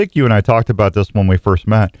 I think you and I talked about this when we first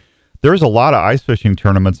met. There's a lot of ice fishing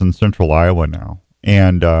tournaments in central Iowa now,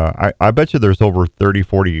 and I bet you there's over 30,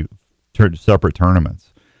 40 separate tournaments.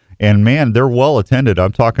 And man, they're well attended.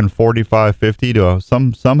 I'm talking 45, 50 to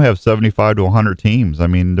some have 75 to 100 teams.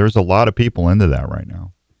 There's a lot of people into that right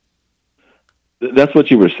now. That's what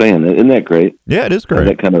you were saying. Isn't that great? Yeah, it is great.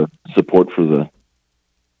 That kind of support for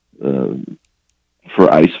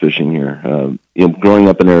for ice fishing here. Growing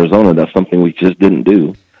up in Arizona, that's something we just didn't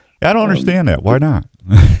do. I don't understand that. Why not?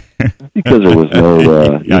 Because there was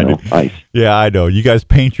no ice. Yeah, I know. You guys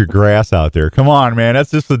paint your grass out there. Come on, man.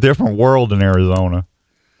 That's just a different world in Arizona.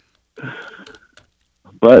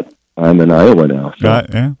 But I'm in Iowa now. So.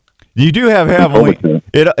 Yeah. You do have javelina.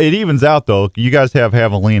 It evens out, though. You guys have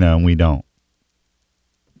javelina, and we don't.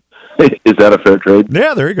 Is that a fair trade?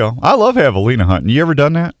 Yeah, there you go. I love javelina hunting. You ever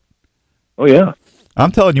done that? Oh, yeah.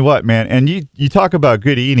 I'm telling you what, man. And you talk about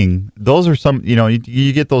good eating. Those are some,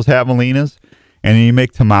 you get those javelinas, and you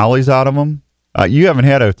make tamales out of them. You haven't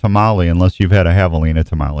had a tamale unless you've had a javelina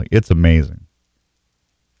tamale. It's amazing.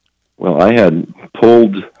 Well, I had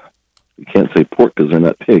pulled, you can't say pork because they're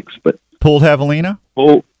not pigs, but pulled javelina?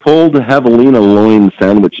 Pulled javelina loin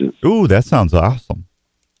sandwiches. Ooh, that sounds awesome.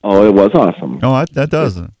 Oh, it was awesome. Oh, that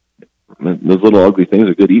doesn't. Those little ugly things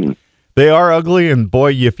are good eating. They are ugly, and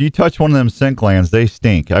boy, if you touch one of them sink glands, they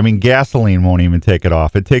stink. I mean, gasoline won't even take it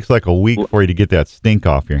off. It takes like a week for you to get that stink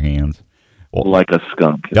off your hands. Well, like a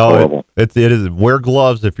skunk. It's horrible. It is. Wear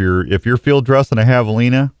gloves if you're field dressing a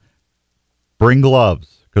javelina. Bring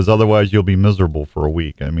gloves, because otherwise you'll be miserable for a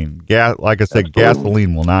week. I mean, like I said, Absolutely.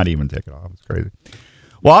 gasoline will not even take it off. It's crazy.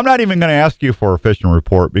 Well, I'm not even going to ask you for a fishing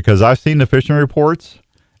report because I've seen the fishing reports,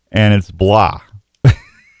 and it's blah.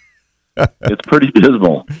 It's pretty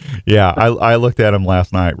dismal. Yeah, I looked at him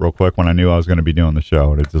last night real quick when I knew I was going to be doing the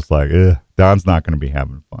show, and it's just like, Don's not going to be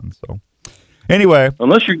having fun. So, anyway,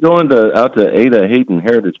 unless you're going out to Ada Hayden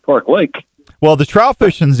Heritage Park Lake. Well, the trout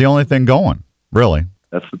fishing's the only thing going, really.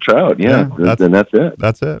 That's the trout, yeah. That's it.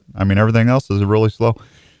 That's it. I mean, everything else is really slow.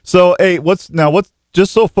 So, hey, what's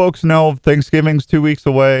just so folks know, Thanksgiving's 2 weeks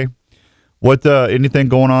away. What anything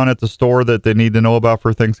going on at the store that they need to know about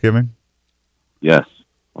for Thanksgiving? Yes.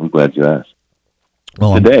 I'm glad you asked.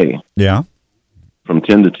 Well, today, from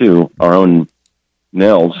 10 to 2, our own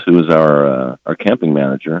Nels, who is our camping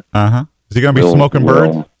manager. Is he going to be smoking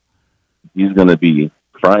birds? He's going to be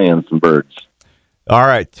frying some birds. All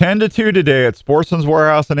right, 10 to 2 today at Sportsman's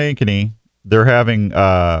Wearhouse in Ankeny. They're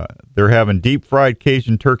having deep fried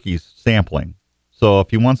Cajun turkeys sampling. So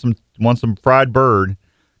if you want some fried bird,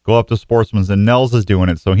 go up to Sportsman's, and Nels is doing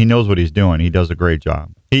it, so he knows what he's doing. He does a great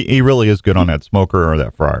job. He really is good on that smoker or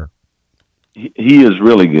that fryer. He is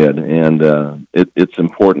really good, and it's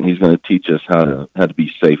important. He's going to teach us how to be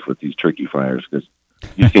safe with these turkey fryers, because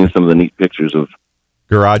you've seen some of the neat pictures of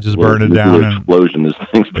garages burning down and explosion as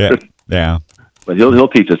things. Yeah. But he'll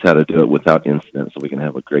teach us how to do it without incident, so we can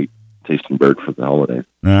have a great tasting bird for the holidays.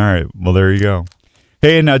 All right. Well, there you go.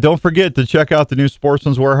 Hey, and don't forget to check out the new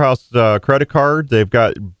Sportsman's Wearhouse credit card. They've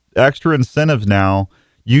got extra incentives now.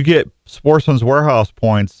 You get Sportsman's Wearhouse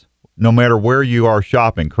points no matter where you are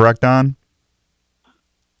shopping. Correct, Don?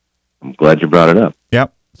 I'm glad you brought it up.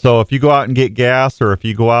 Yep. So if you go out and get gas, or if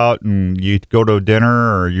you go out and you go to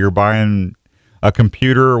dinner, or you're buying a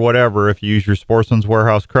computer or whatever, if you use your Sportsman's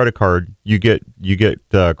Wearhouse credit card, you get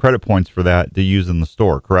credit points for that to use in the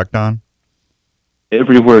store. Correct, Don?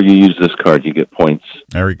 Everywhere you use this card, you get points.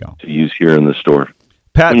 There we go. To use here in the store.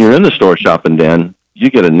 Pat, when you're in the store shopping, Dan, you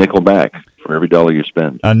get a nickel back for every dollar you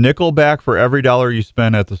spend. A nickel back for every dollar you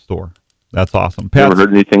spend at the store. That's awesome. You ever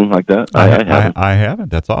heard anything like that? I haven't. I haven't.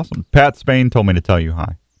 That's awesome. Pat Spain told me to tell you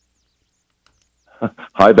hi.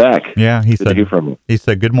 Hi back. Yeah, he said. To hear from you. He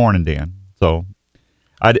said, "Good morning, Dan." So,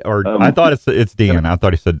 I thought it's Dan. I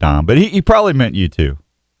thought he said Don, but he probably meant you too.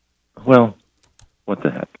 Well, what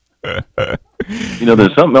the heck?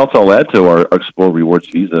 There's something else I'll add to our Explore Rewards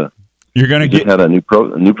Visa. You're gonna just had a new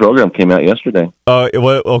program came out yesterday.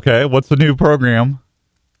 Okay. What's the new program?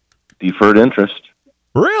 Deferred interest.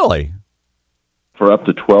 Really? For up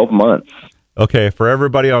to 12 months. Okay, for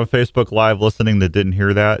everybody on Facebook Live listening that didn't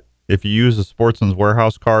hear that, if you use the Sportsman's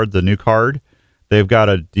Wearhouse card, the new card, they've got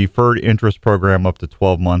a deferred interest program up to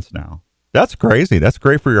 12 months now. That's crazy. That's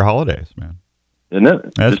great for your holidays, man. Isn't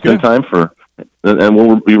it? That's just good. In time and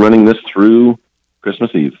we'll be running this through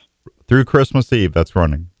Christmas Eve. Through Christmas Eve, that's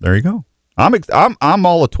running. There you go. I'm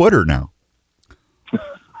all of Twitter now.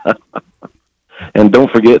 And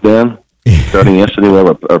don't forget, Dan, starting yesterday, we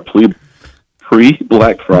have our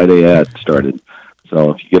pre-Black Friday ad started.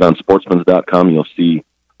 So if you get on sportsmans.com, you'll see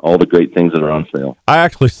all the great things that are on sale. I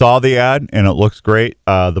actually saw the ad, and it looks great.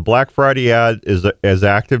 The Black Friday ad is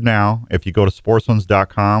active now. If you go to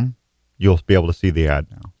sportsmans.com, you'll be able to see the ad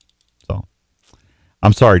now. So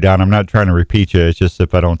I'm sorry, Don. I'm not trying to repeat you. It's just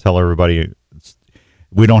if I don't tell everybody,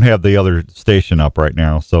 we don't have the other station up right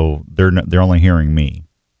now, so they're only hearing me,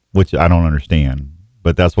 which I don't understand.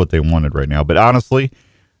 But that's what they wanted right now. But honestly,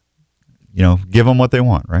 give them what they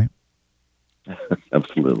want, right?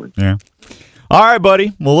 Absolutely. Yeah. All right,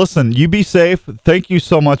 buddy. Well, listen, you be safe. Thank you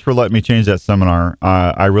so much for letting me change that seminar.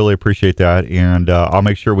 I really appreciate that, and I'll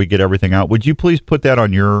make sure we get everything out. Would you please put that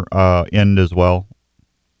on your end as well?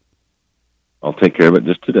 I'll take care of it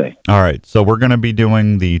just today. All right. So we're going to be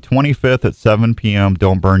doing the 25th at 7 p.m.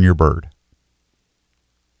 Don't burn your bird.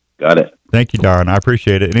 Got it. Thank you, Don. I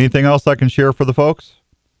appreciate it. Anything else I can share for the folks?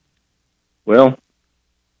 Well,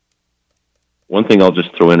 one thing I'll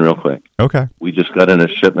just throw in real quick. Okay. We just got in a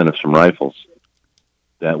shipment of some rifles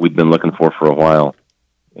that we've been looking for a while.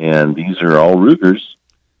 And these are all Rugers,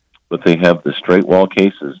 but they have the straight wall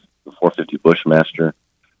cases, the 450 Bushmaster.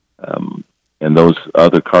 and those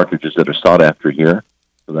other cartridges that are sought after here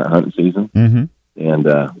for that hunting season. Mm-hmm.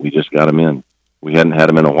 And we just got them in. We hadn't had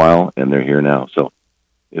them in a while, and they're here now. So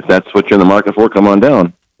if that's what you're in the market for, come on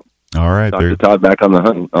down. All right. Talk to Todd back on the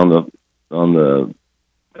hunt, on the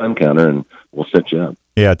gun counter, and we'll set you up.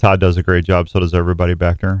 Yeah, Todd does a great job. So does everybody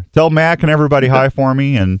back there. Tell Mac and everybody hi for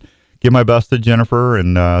me, and give my best to Jennifer.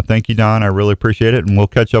 And thank you, Don. I really appreciate it. And we'll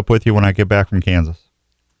catch up with you when I get back from Kansas.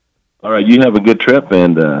 All right. You have a good trip,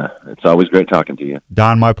 and it's always great talking to you.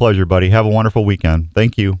 Don, my pleasure, buddy. Have a wonderful weekend.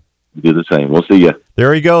 Thank you. You do the same. We'll see you.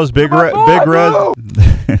 There he goes, Big Red.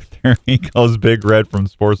 There he goes, Big Red from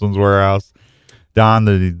Sportsman's Wearhouse. Don,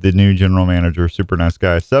 the new general manager, super nice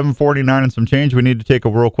guy. 7:49 and some change. We need to take a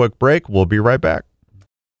real quick break. We'll be right back.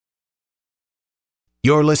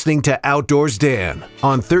 You're listening to Outdoors Dan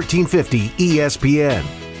on 1350 ESPN.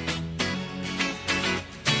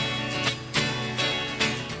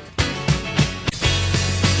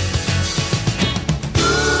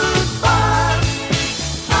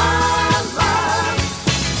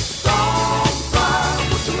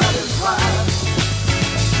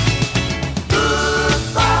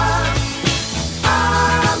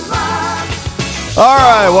 All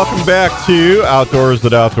right, welcome back to Outdoors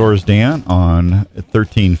with Outdoors Dan on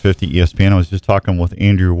 1350 ESPN. I was just talking with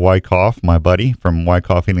Andrew Wyckoff, my buddy from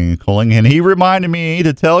Wyckoff Heating and Cooling, and he reminded me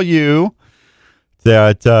to tell you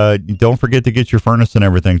that don't forget to get your furnace and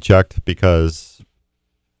everything checked, because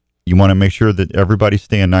you want to make sure that everybody's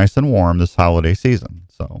staying nice and warm this holiday season.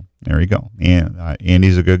 So there you go. And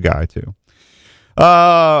Andy's a good guy too.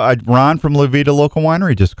 Ron from La Vida Local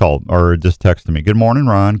Winery just called or just texted me. Good morning,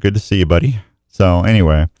 Ron. Good to see you, buddy. So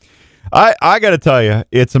anyway, I got to tell you,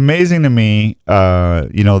 it's amazing to me, the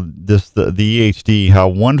EHD, how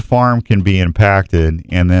one farm can be impacted,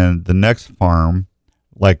 and then the next farm,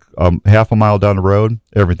 like half a mile down the road,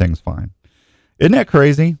 everything's fine. Isn't that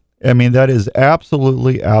crazy? I mean, that is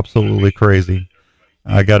absolutely, absolutely crazy.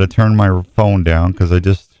 I got to turn my phone down because I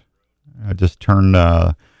just turned.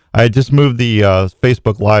 I just moved the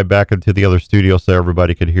Facebook Live back into the other studio so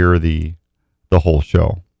everybody could hear the whole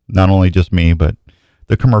show. Not only just me, but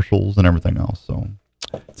the commercials and everything else. So,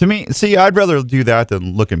 to me, see, I'd rather do that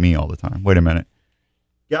than look at me all the time. Wait a minute.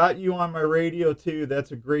 Got you on my radio, too.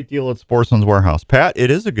 That's a great deal at Sportsman's Wearhouse. Pat,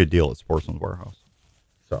 it is a good deal at Sportsman's Wearhouse.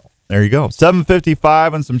 So, there you go.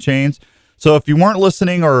 755 and some change. So, if you weren't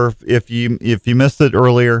listening or if you missed it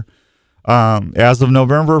earlier, as of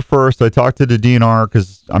November 1st, I talked to the DNR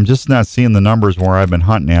because I'm just not seeing the numbers where I've been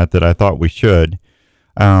hunting at that I thought we should.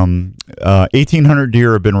 1,800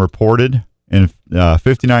 deer have been reported in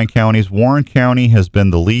 59 counties. Warren County has been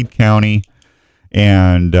the lead county,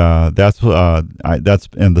 and that's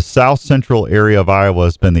in the south central area of Iowa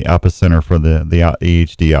has been the epicenter for the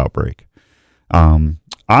EHD outbreak.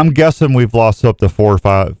 I'm guessing we've lost up to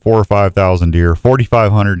 4,000 or 5,000 deer,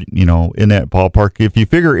 4,500, in that ballpark. If you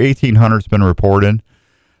figure 1,800's been reported,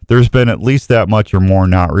 there's been at least that much or more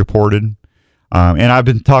not reported. And I've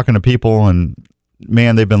been talking to people, and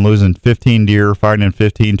man, they've been losing 15 deer, finding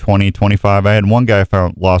 15, 20, 25. I had one guy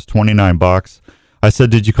lost 29 bucks. I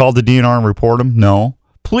said, did you call the DNR and report them? No.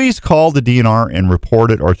 Please call the DNR and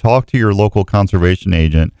report it, or talk to your local conservation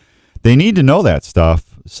agent. They need to know that stuff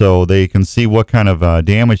so they can see what kind of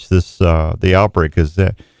damage the outbreak is.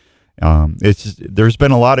 It's just, there's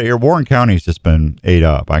been a lot of Warren County's just been ate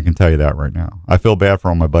up. I can tell you that right now. I feel bad for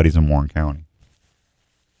all my buddies in Warren County.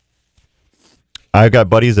 I've got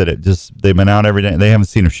buddies that they've been out every day. They haven't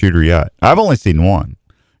seen a shooter yet. I've only seen one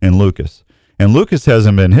in Lucas, and Lucas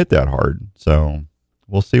hasn't been hit that hard. So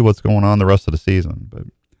we'll see what's going on the rest of the season, but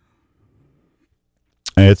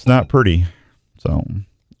it's not pretty. So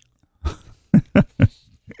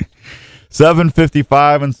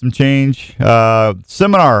 7:55 and some change.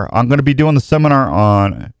 Seminar. I'm going to be doing the seminar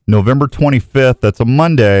on November 25th. That's a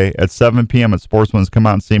Monday at 7 p.m. at Sportsman's. Come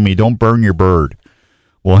out and see me. Don't burn your bird.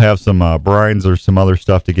 We'll have some brines or some other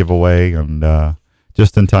stuff to give away, and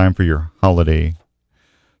just in time for your holiday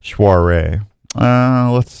soiree.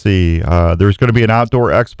 Let's see. There's going to be an outdoor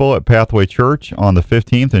expo at Pathway Church on the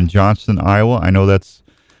 15th in Johnston, Iowa. I know that's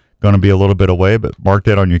going to be a little bit away, but mark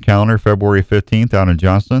that on your calendar. February 15th down in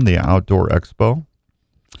Johnston, the outdoor expo.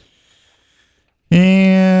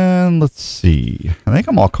 And let's see. I think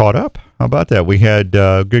I'm all caught up. How about that? We had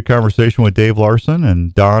a good conversation with Dave Larson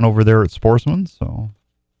and Don over there at Sportsman, so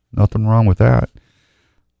nothing wrong with that.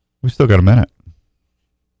 We still got a minute.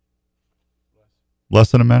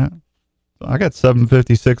 Less than a minute? I got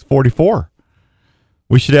 7:56:44.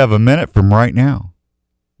 We should have a minute from right now.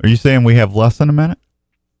 Are you saying we have less than a minute?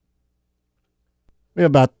 We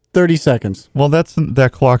have about 30 seconds. Well, that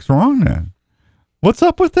clock's wrong then. What's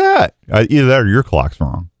up with that? Either that or your clock's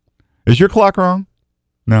wrong. Is your clock wrong?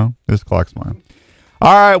 No, this clock's mine.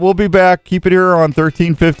 All right, we'll be back. Keep it here on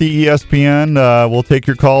 1350 ESPN. We'll take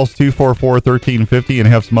your calls, 244-1350, and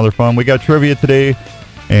have some other fun. We got trivia today,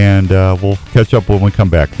 and we'll catch up when we come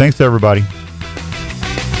back. Thanks, everybody.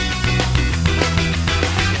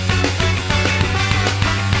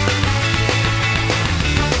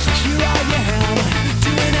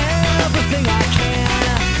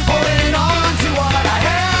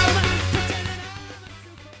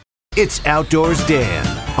 It's Outdoors Dan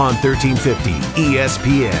on 1350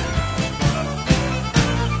 ESPN.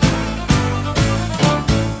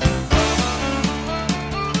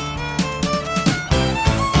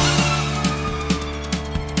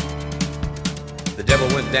 The devil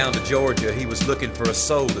went down to Georgia. He was looking for a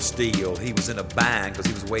soul to steal. He was in a bind because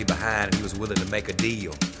he was way behind and he was willing to make a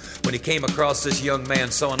deal. When he came across this young man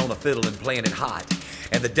sawing on a fiddle and playing it hot,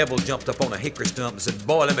 and the devil jumped up on a hickory stump and said,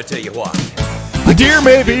 "Boy, let me tell you what. The deer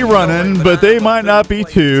may be running, but they might not be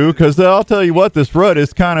too, because I'll tell you what, this rut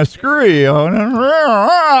is kind of screwy. I'm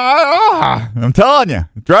telling you,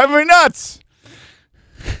 driving me nuts."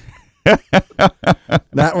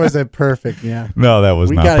 That was a perfect, yeah. No, that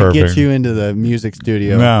was not perfect. We got to get you into the music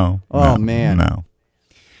studio. No. Oh, man. No.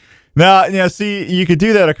 Now, see, you could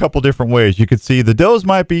do that a couple different ways. You could see the does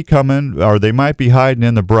might be coming, or they might be hiding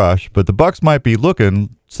in the brush, but the bucks might be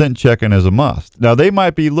looking, scent checking as a must. Now, they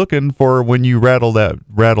might be looking for when you rattle that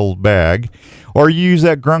rattle bag, or you use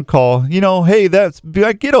that grunt call, hey,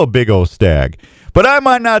 get a big old stag. But I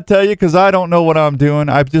might not tell you because I don't know what I'm doing.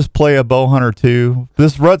 I just play a bow hunter too.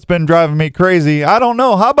 This rut's been driving me crazy. I don't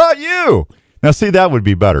know. How about you? Now, see, that would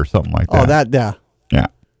be better, something like that. Oh, yeah. Yeah.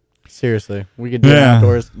 Seriously, we could do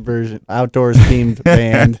an outdoors themed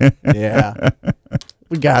band. Yeah,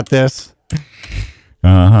 we got this.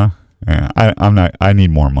 Yeah, I'm not. I need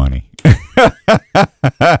more money.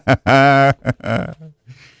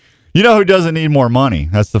 You know who doesn't need more money?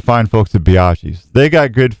 That's the fine folks at Biaggi's. They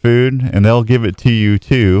got good food, and they'll give it to you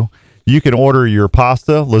too. You can order your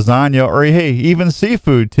pasta, lasagna, or hey, even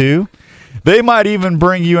seafood too. They might even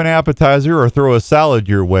bring you an appetizer or throw a salad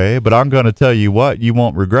your way, but I'm going to tell you what, you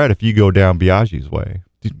won't regret if you go down Biaggi's way.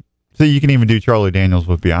 So you can even do Charlie Daniels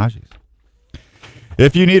with Biaggi's.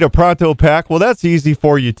 If you need a pronto pack, well, that's easy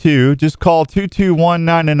for you too. Just call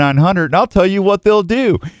 221-9900 and I'll tell you what they'll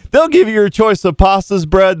do. They'll give you your choice of pastas,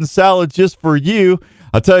 bread, and salad just for you.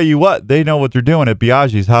 I'll tell you what, they know what they're doing at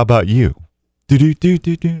Biaggi's. How about you?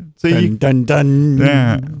 Do-do-do-do-do. Dun, dun, dun.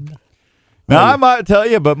 Yeah. Now, I might tell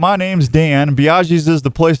you, but my name's Dan. Biaggi's is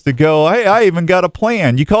the place to go. Hey, I even got a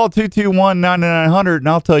plan. You call 221-9900, and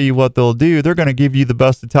I'll tell you what they'll do. They're going to give you the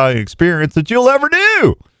best Italian experience that you'll ever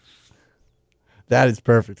do. That is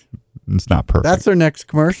perfect. It's not perfect. That's their next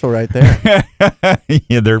commercial right there. Yeah,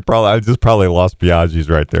 I just probably lost Biaggi's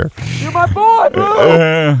right there. You're my boy,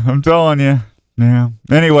 bro. I'm telling you. Yeah.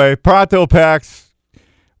 Anyway, pronto packs,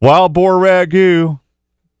 wild boar ragu.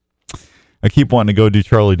 I keep wanting to go do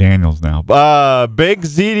Charlie Daniels now. Big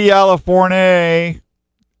ziti alla forne.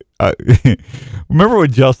 Remember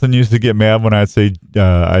when Justin used to get mad when I'd say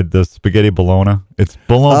the spaghetti bologna? It's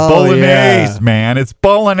bolognese, man. It's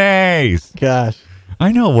bolognese. Gosh.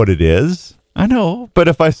 I know what it is. I know. But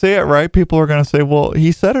if I say it right, people are going to say, well,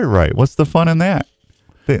 he said it right. What's the fun in that?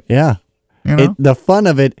 Yeah. The fun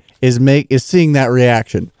of it is seeing that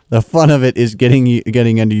reaction. The fun of it is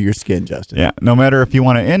getting under your skin, Justin. Yeah, no matter if you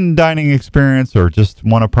want an in-dining experience or just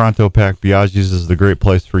want a pronto pack, Biaggi's is the great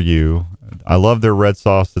place for you. I love their red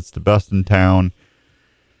sauce. It's the best in town.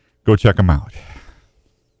 Go check them out.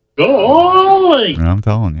 Golly! I'm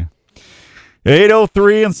telling you.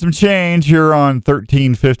 8:03 and some change here on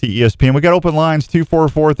 1350 ESPN. We got open lines,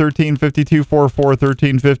 244-1350,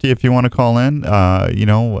 244-1350 if you want to call in.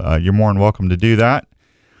 You're more than welcome to do that.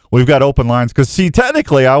 We've got open lines because, see,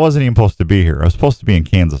 technically I wasn't even supposed to be here. I was supposed to be in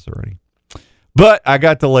Kansas already. But I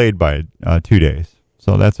got delayed by 2 days,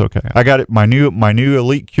 so that's okay. I got it. My new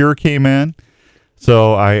Elite Cure came in,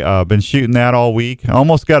 so I been shooting that all week. I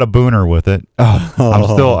almost got a booner with it.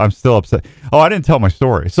 I'm still upset. Oh, I didn't tell my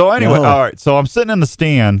story. So anyway, All right. So I'm sitting in the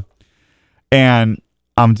stand, and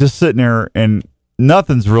I'm just sitting there, and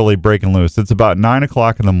nothing's really breaking loose. It's about 9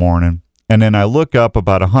 o'clock in the morning. And then I look up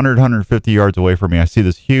about 150 yards away from me. I see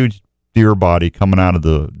this huge deer body coming out of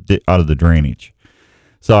the drainage.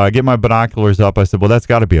 So I get my binoculars up. I said, well, that's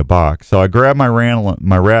got to be a buck. So I grab my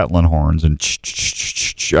rattling horns and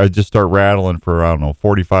I just start rattling for,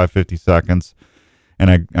 45, 50 seconds.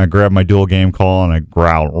 And I grab my dual game call and I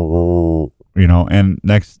growl, and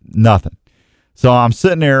nothing. So I'm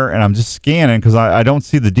sitting there and I'm just scanning because I don't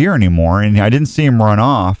see the deer anymore. And I didn't see him run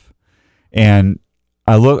off. And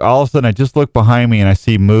I look, all of a sudden I just look behind me and I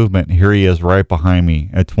see movement. Here he is right behind me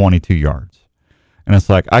at 22 yards. And it's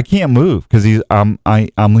like, I can't move because he's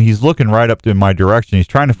looking right up in my direction. He's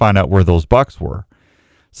trying to find out where those bucks were.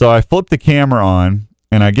 So I flip the camera on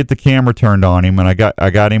and I get the camera turned on him, and I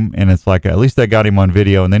got him, and it's like, at least I got him on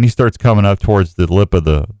video. And then he starts coming up towards the lip of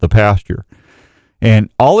the pasture. And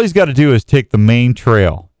all he's got to do is take the main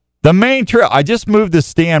trail. The main trail. I just moved the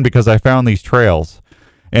stand because I found these trails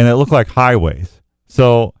and it looked like highways.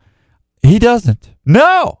 So he doesn't.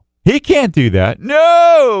 No, he can't do that.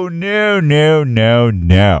 No.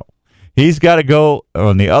 He's got to go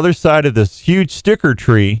on the other side of this huge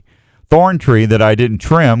thorn tree that I didn't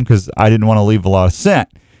trim because I didn't want to leave a lot of scent.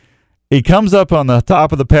 He comes up on the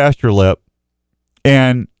top of the pasture lip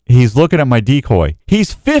and he's looking at my decoy.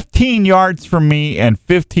 He's 15 yards from me and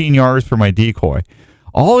 15 yards from my decoy.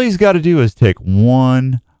 All he's got to do is take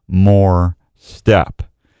one more step.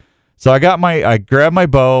 So I grabbed my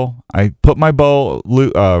bow. I put my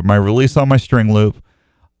my release on my string loop.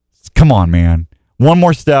 Come on, man. One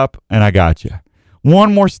more step and I got you.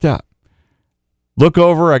 One more step. Look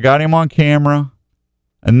over. I got him on camera.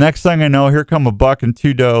 And next thing I know, here come a buck and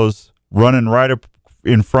two does running right up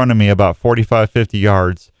in front of me about 45, 50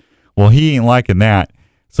 yards. Well, he ain't liking that.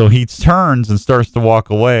 So he turns and starts to walk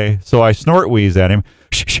away. So I snort wheeze at him.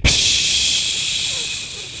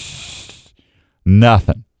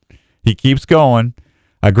 Nothing. He keeps going.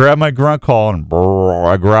 I grab my grunt call and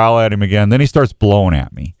I growl at him again. Then he starts blowing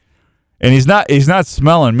at me. And he's not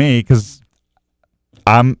smelling me because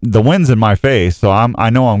the wind's in my face, so I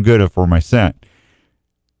know I'm good for my scent.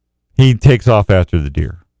 He takes off after the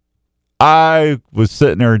deer. I was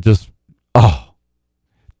sitting there just,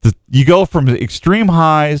 you go from extreme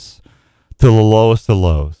highs to the lowest of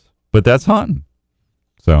lows, but that's hunting.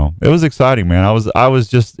 So it was exciting, man.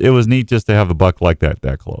 It was neat just to have the buck like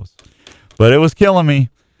that close, but it was killing me.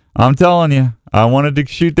 I'm telling you, I wanted to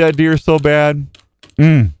shoot that deer so bad.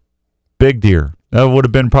 Big deer. That would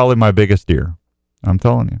have been probably my biggest deer. I'm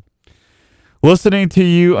telling you. Listening to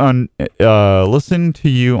you on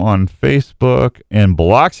Facebook in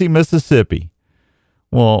Biloxi, Mississippi.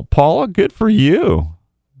 Well, Paula, good for you.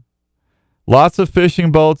 Lots of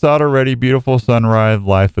fishing boats out already. Beautiful sunrise.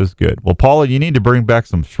 Life is good. Well, Paula, you need to bring back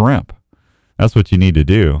some shrimp. That's what you need to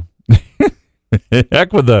do.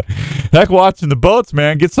 Heck watching the boats,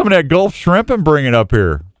 man. Get some of that Gulf shrimp and bring it up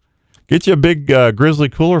here. Get you a big grizzly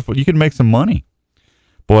cooler. You can make some money.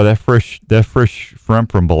 Boy, that fresh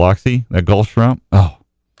shrimp from Biloxi, that Gulf shrimp. Oh,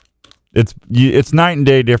 it's night and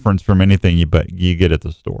day difference from anything you get at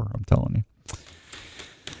the store. I'm telling you.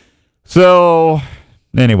 So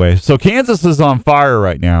anyway, Kansas is on fire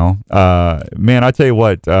right now. Man, I tell you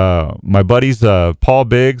what, my buddies Paul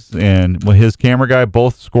Biggs and his camera guy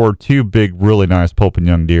both scored two big, really nice Pope and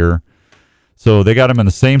Young deer. So they got them in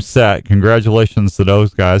the same set. Congratulations to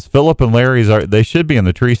those guys. Philip and Larry's they should be in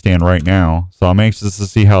the tree stand right now. So I'm anxious to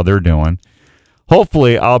see how they're doing.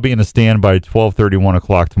 Hopefully, I'll be in the stand by 12:30, 1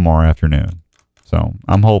 o'clock tomorrow afternoon. So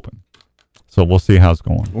I'm hoping. So we'll see how it's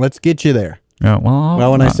going. Let's get you there. Yeah.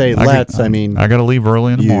 Well, when I say let's, I mean I got to leave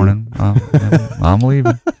early in the morning. I'm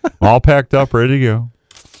leaving. All packed up, ready to go.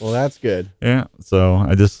 Well, that's good. Yeah. So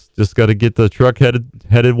I just got to get the truck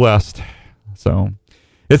headed west. So.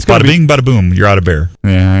 It's bada bing, bada boom. You're out of bear.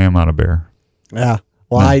 Yeah, I am out of bear. Yeah.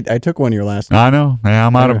 Well, I took one your last night. I know. Yeah,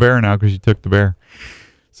 I'm out of bear now because you took the bear.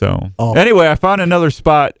 So anyway, I found another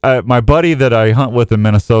spot. My buddy that I hunt with in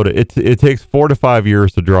Minnesota, it takes 4 to 5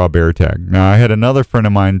 years to draw a bear tag. Now, I had another friend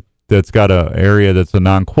of mine that's got an area that's a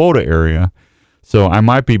non-quota area. So I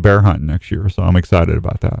might be bear hunting next year. So I'm excited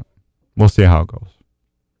about that. We'll see how it goes.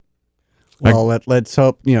 Well, let's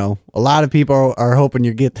hope, a lot of people are hoping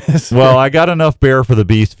you get this. Well, I got enough bear for the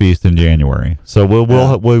Beast Feast in January. So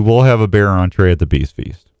we will have a bear entree at the Beast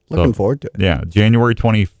Feast. Looking forward to it. Yeah, January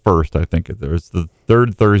 21st, I think there's the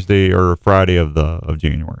third Thursday or Friday of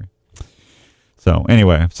January. So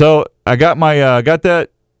anyway, I got my got that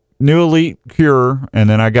new Elite cure, and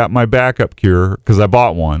then I got my backup cure because I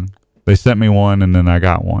bought one. They sent me one, and then I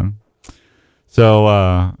got one.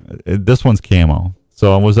 So this one's camo.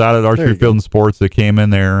 So I was out at Archery Field and Sports. They came in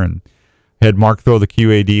there and had Mark throw the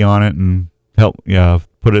QAD on it and help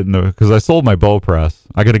put it in because I sold my bow press.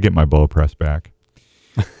 I got to get my bow press back.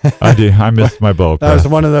 I do. I missed my bow press. That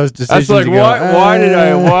was one of those decisions. That's like why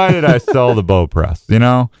did I sell the bow press?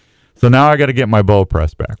 So now I got to get my bow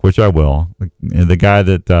press back, which I will. The guy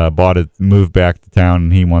that bought it moved back to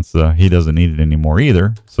town, and he doesn't need it anymore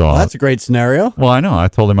either. So that's a great scenario. Well, I know. I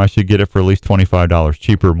told him I should get it for at least $25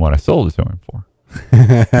 cheaper than what I sold it to him for.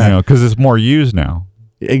 Because it's more used now.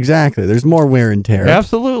 Exactly. There's more wear and tear.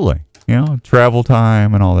 Absolutely. Travel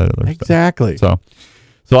time and all that other stuff. Exactly. So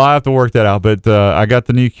So I have to work that out. But I got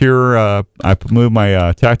the new cure. I moved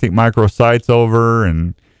my Tactic Micro sights over,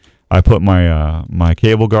 and I put my my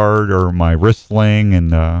cable guard or my wrist sling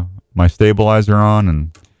and my stabilizer on,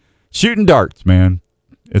 and shooting darts, man.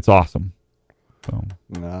 It's awesome. So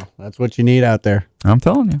no, that's what you need out there. I'm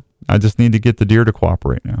telling you. I just need to get the deer to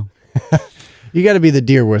cooperate now. You got to be the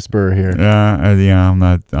deer whisperer here. Yeah. I'm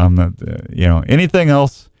not. Anything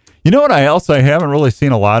else? You know what I haven't really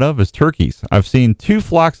seen a lot of is turkeys. I've seen 2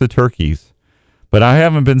 flocks of turkeys, but I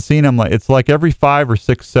haven't been seeing them. It's like every 5 or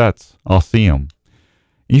 6 sets I'll see them.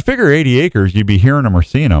 You figure 80 acres, you'd be hearing them or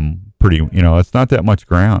seeing them pretty. It's not that much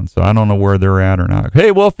ground, so I don't know where they're at or not.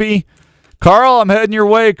 Hey, Wolfie, Carl, I'm heading your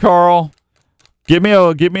way, Carl. Get me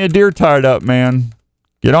a deer tied up, man.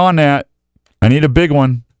 Get on that. I need a big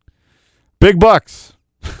one. Big bucks.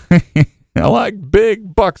 I like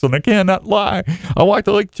big bucks, and I cannot lie. I like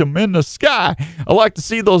to lick them in the sky. I like to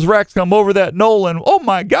see those racks come over that knoll, and oh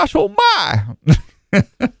my gosh, oh my.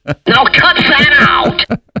 Now cut that out.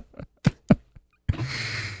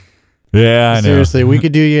 Yeah, I know. Seriously, we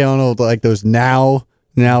could do, like those now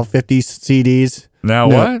 50 CDs. Now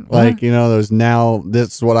what? Like, those now,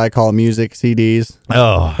 this is what I call music CDs.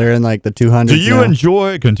 Oh. They're in like the 200s. Do you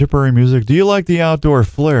enjoy contemporary music? Do you like the outdoor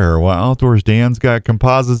flair? Well, Outdoors Dan's got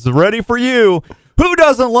composites ready for you. Who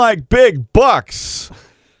doesn't like big bucks?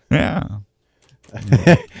 Yeah.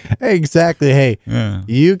 Exactly. Hey, yeah.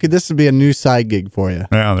 This would be a new side gig for you.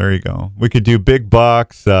 Yeah, there you go. We could do big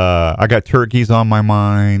bucks. I got turkeys on my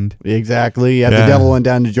mind. Exactly. You have the Devil Went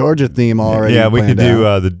Down to Georgia theme already. Yeah, we could do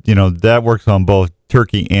that works on both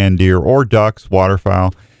turkey and deer or ducks,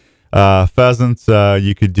 waterfowl, pheasants.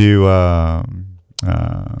 You could do.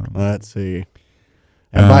 Let's see.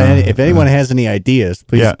 And if anyone has any ideas,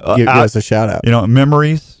 please give us a shout out.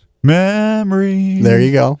 Memories. There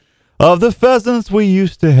you go. Of the pheasants we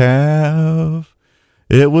used to have.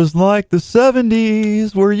 It was like the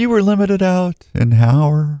 70s where you were limited out in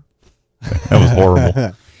Howard. That was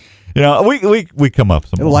horrible. We come up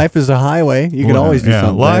some more. Life is a highway. You can always do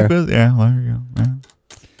something there. There you go.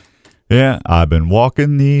 Yeah, I've been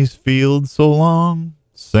walking these fields so long,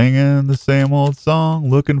 singing the same old song,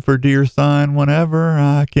 looking for deer sign whenever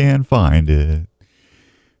I can find it.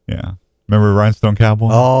 Yeah. Remember Rhinestone Cowboy?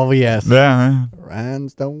 Oh, yes. Yeah.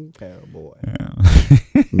 Rhinestone Cowboy. Yeah.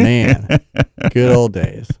 Man, good old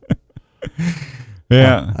days.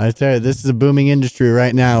 Yeah. I tell you, this is a booming industry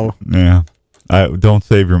right now. Yeah. Don't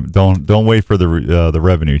wait for the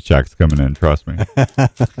revenue checks coming in, trust me.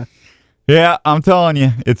 Yeah, I'm telling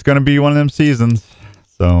you, it's going to be one of them seasons.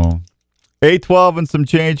 So, 812 and some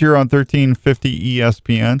change here on 1350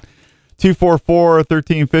 ESPN.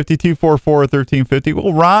 244-1350, 244-1350.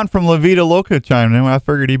 Well, Ron from La Vida Loca chimed in. I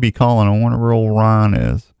figured he'd be calling. I wonder where old Ron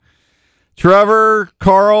is. Trevor,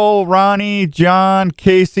 Carl, Ronnie, John,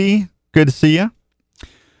 Casey, good to see you.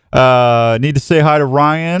 Need to say hi to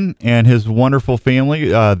Ryan and his wonderful family.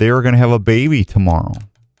 They are going to have a baby tomorrow.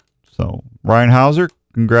 So, Ryan Hauser,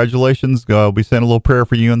 congratulations. We'll be saying a little prayer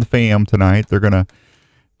for you and the fam tonight. They're gonna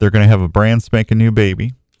have a brand spanking new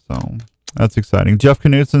baby. So that's exciting. Jeff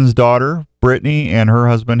Knutson's daughter, Brittany, and her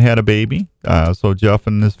husband had a baby. So Jeff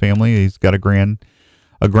and his family, he's got a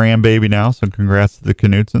grandbaby now. So congrats to the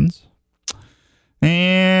Knutsons.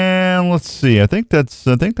 And let's see. I think that's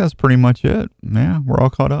pretty much it. Yeah, we're all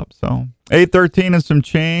caught up. So 8:13 and some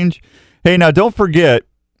change. Hey, now don't forget,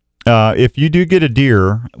 if you do get a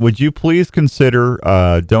deer, would you please consider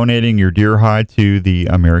donating your deer hide to the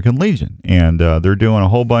American Legion? And they're doing a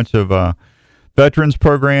whole bunch of veterans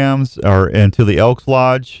programs and to the Elks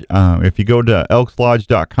Lodge. If you go to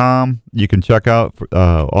elkslodge.com, you can check out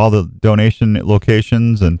all the donation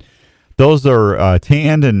locations, and those are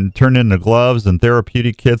tanned and turned into gloves and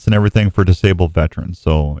therapeutic kits and everything for disabled veterans.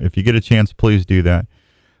 So if you get a chance, please do that.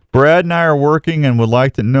 Brad and I are working and would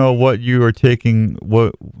like to know what you are taking.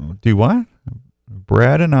 What?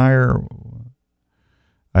 Brad and I are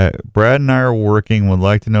working. Would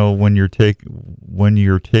like to know when you're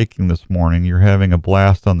taking this morning. You're having a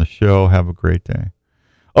blast on the show. Have a great day.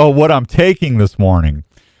 Oh, what I'm taking this morning.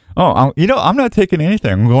 Oh, I'm not taking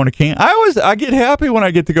anything. I'm going to Kansas. I get happy when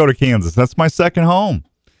I get to go to Kansas. That's my second home.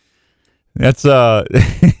 That's man.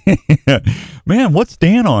 What's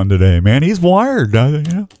Dan on today, man? He's wired.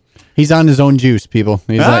 He's on his own juice, people.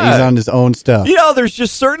 He's on his own stuff. There's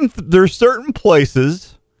just certain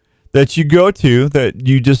places that you go to that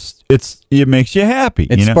you just it makes you happy.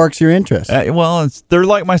 It sparks your interest. They're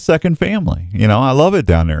like my second family. I love it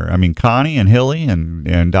down there. I mean, Connie and Hilly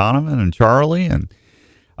and Donovan and Charlie, and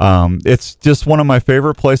it's just one of my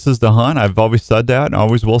favorite places to hunt. I've always said that and I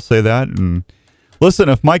always will say that. And listen,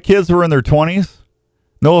 if my kids were in their 20s,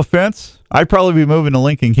 No offense. I'd probably be moving to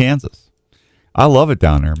Lincoln, Kansas. I love it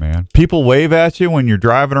down there, man. People wave at you when you're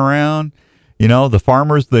driving around. You know, the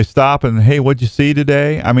farmers, they stop and, hey, what'd you see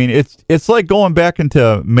today? I mean, it's like going back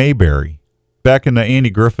into Mayberry, back in the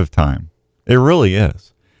Andy Griffith time. It really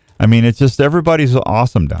is. I mean, it's just everybody's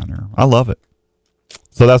awesome down there. I love it.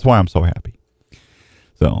 So that's why I'm so happy.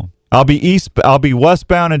 So I'll be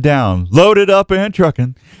westbound and down, loaded up and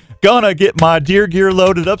trucking. Gonna get my deer gear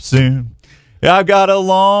loaded up soon. I've got a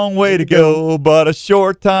long way to go, but a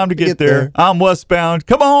short time to get there. I'm westbound.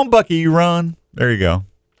 Come on, Bucky, run. There you go.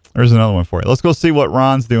 There's another one for you. Let's go see what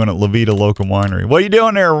Ron's doing at Levita Locum Winery. What are you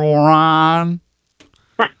doing there, Ron?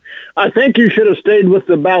 I think you should have stayed with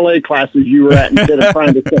the ballet classes you were at instead of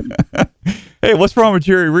trying to sit. Hey, what's wrong with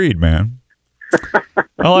Jerry Reed, man?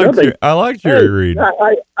 I like Jerry Reed.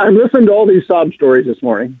 I listened to all these sob stories this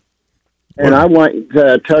morning. And I want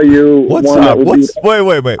to tell you wait. I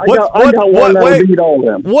got one that would beat all of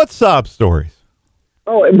them. What sob stories?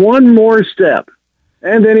 Oh, one more step.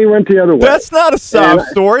 And then he went the other way. That's not a sob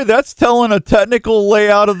story. That's telling a technical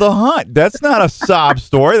layout of the hunt. That's not a sob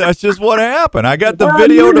story. That's just what happened. I got the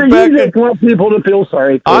video to back. You just want people to feel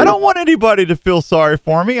sorry for I don't want anybody to feel sorry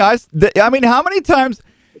for me. I mean, how many times?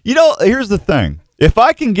 You know, here's the thing. If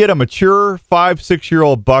I can get a mature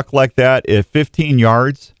 5-6-year-old buck like that at 15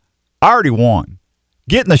 yards, I already won.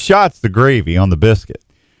 Getting the shot's the gravy on the biscuit.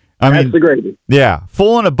 That's the gravy. Yeah,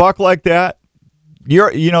 fooling a buck like that, you're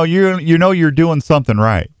doing something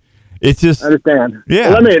right. It's just I understand. Yeah.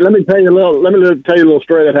 Well, let me tell you a little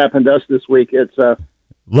story that happened to us this week. It's my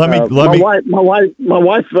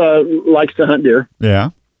wife likes to hunt deer. Yeah.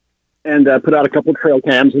 And put out a couple trail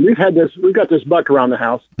cams, and we've got this buck around the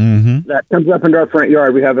house that comes up into our front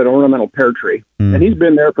yard. We have an ornamental pear tree, and he's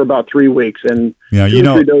been there for about 3 weeks, and three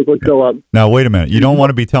does would show up. Now wait a minute, you don't want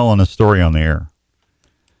to be telling a story on the air,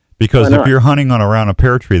 because if you're hunting around a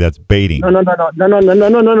pear tree, that's baiting. No. Listen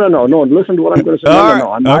to what I'm going to say.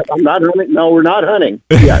 I'm not hunting. No, we're not hunting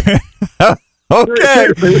yet. Okay.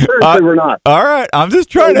 Seriously, we're not. All right, I'm just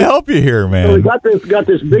trying to help you here, man. So we got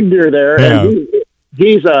this big deer there, and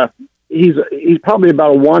he's probably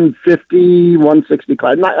about a 150, 160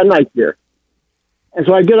 class, a nice deer. And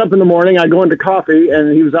so I get up in the morning, I go into coffee,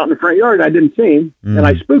 and he was out in the front yard, and I didn't see him, and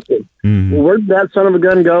I spooked him. Well, where did that son of a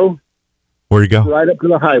gun go? Where'd he go? Right up to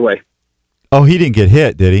the highway. Oh, he didn't get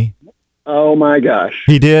hit, did he? Oh, my gosh.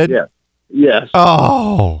 He did? Yeah. Yes.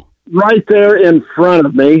 Oh. Right there in front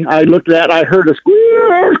of me. I looked at it, I heard a squeak.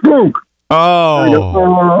 Oh. I go,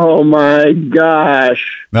 oh, my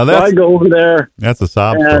gosh. Now so I go over there. That's a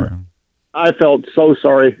sob story. I felt so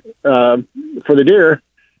sorry for the deer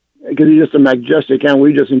because he's just a majestic animal.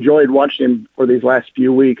 We just enjoyed watching him for these last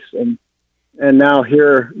few weeks. And now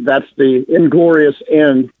here, that's the inglorious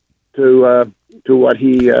end to what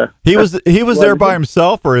he was there by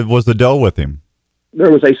himself, or was the doe with him? There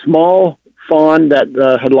was a small fawn that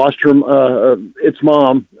had lost its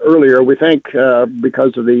mom earlier, we think,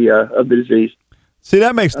 because of the disease. See,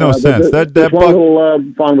 that makes no sense. That one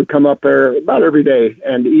little fawn would come up there about every day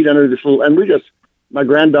and eat under this little. And my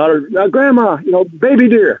granddaughter, Grandma, baby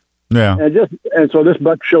deer. Yeah. And so this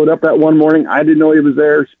buck showed up that one morning. I didn't know he was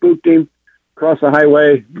there. Spooked him. Crossed the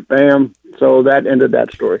highway. Bam. So that ended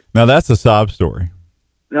that story. Now that's a sob story.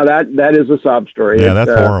 Now that is a sob story. Yeah,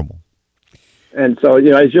 that's horrible. And so,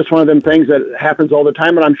 it's just one of them things that happens all the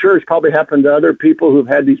time. And I'm sure it's probably happened to other people who've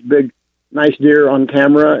had these big, nice deer on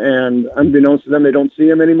camera, and unbeknownst to them, they don't see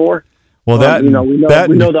them anymore. Well, we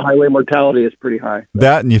know the highway mortality is pretty high.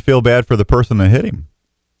 That, and you feel bad for the person that hit him.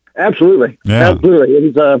 Absolutely. Yeah. Absolutely.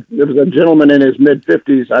 It was a gentleman in his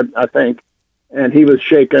mid-50s, I think, and he was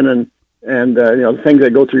shaken, and the things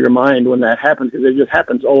that go through your mind when that happens, because it just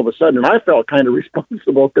happens all of a sudden. And I felt kind of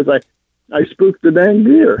responsible because I spooked the dang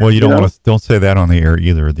deer. Well, don't say that on the air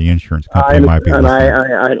either. The insurance company might be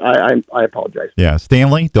listening. I apologize. Yeah,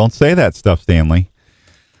 Stanley, don't say that stuff, Stanley.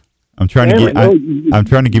 I'm trying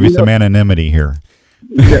to give you some anonymity here.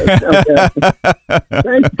 Yes,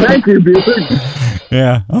 thank you, Buford.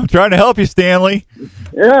 Yeah, I'm trying to help you, Stanley.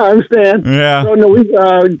 Yeah, I understand. Yeah. So, no, we've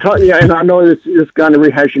and I know this is kind of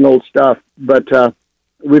rehashing old stuff, but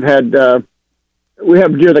we have deer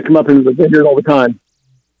that come up into the vineyard all the time.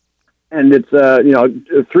 And it's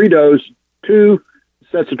 3 does, 2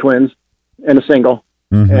 sets of twins, and a single.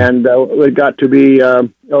 Mm-hmm. And it got to be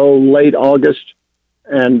late August,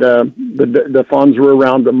 and the fawns were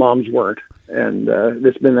around, but moms weren't. And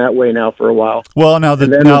it's been that way now for a while. Well, now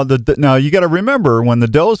you got to remember, when the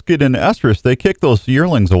does get into estrus, they kick those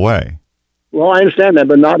yearlings away. Well, I understand that,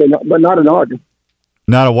 but not in August.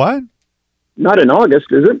 Not a what? Not in August,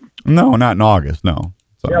 is it? No, not in August. No.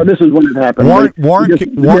 So. Yeah, this is when it happened. Warren, didn't see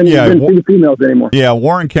the females anymore. Yeah,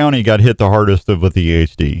 Warren County got hit the hardest with the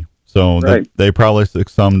EHD. So Right. they probably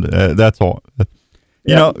succumbed. That's all.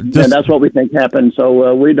 And that's what we think happened.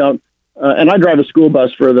 So we don't. And I drive a school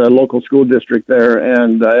bus for the local school district there,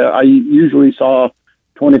 and I usually saw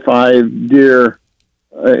 25 deer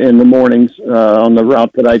in the mornings on the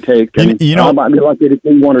route that I take. And I might be lucky to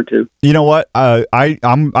see one or two. You know what?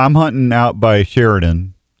 I'm hunting out by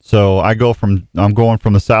Sheridan, so I'm going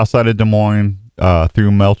from the south side of Des Moines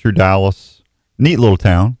through Melcher, Dallas, neat little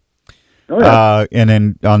town. Oh, yeah. And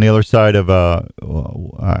then on the other side of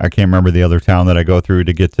I can't remember the other town that I go through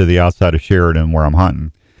to get to the outside of Sheridan where I'm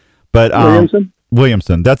hunting. But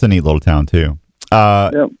Williamson, that's a neat little town too.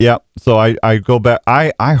 Yep. So I go back.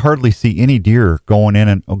 I hardly see any deer going in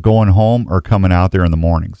and going home or coming out there in the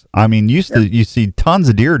mornings. I mean, you see tons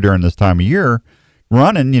of deer during this time of year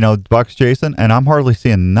running, bucks chasing, and I'm hardly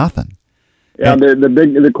seeing nothing. Yeah, most of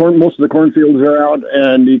the cornfields are out,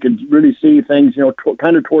 and you can really see things,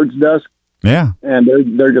 kind of towards dusk. Yeah,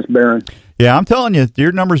 and they're just barren. Yeah, I'm telling you,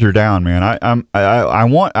 deer numbers are down, man.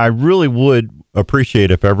 I really would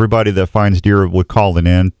appreciate if everybody that finds deer would call it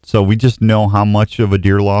in, so we just know how much of a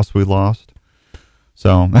deer loss we lost.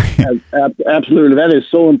 So absolutely, that is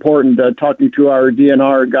so important. Talking to our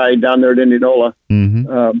DNR guy down there at Indianola,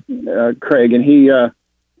 Craig, and he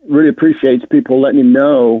really appreciates people letting him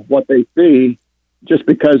know what they see, just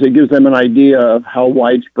because it gives them an idea of how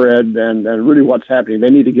widespread and really what's happening. They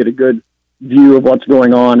need to get a good view of what's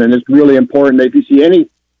going on, and it's really important that if you see any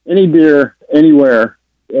deer anywhere,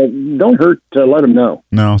 don't hurt to let them know.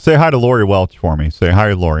 No, say hi to Lori Welch for me. Say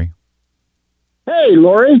hi, Lori. Hey,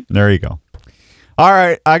 Lori. There you go. All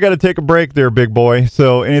right, I got to take a break there, big boy.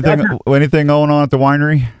 So anything going on at the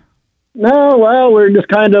winery? No, well, we're just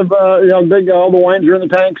kind of, all the wines are in the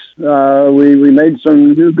tanks. We made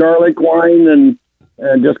some new garlic wine and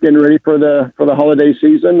just getting ready for the holiday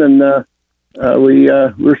season, and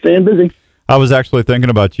we're staying busy. I was actually thinking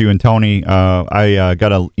about you and Tony. I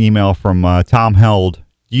got an email from Tom Held.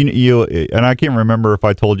 You and I can't remember if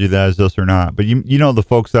I told you that as this or not, but you know the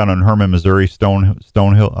folks out in Herman, Missouri, Stone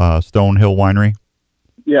Hill Winery.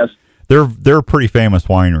 Yes, they're a pretty famous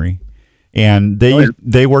winery. And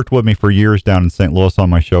they worked with me for years down in St. Louis on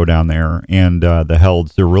my show down there, and the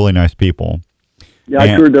Helds, they're really nice people. Yeah,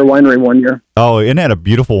 I toured their winery one year. Oh, isn't that a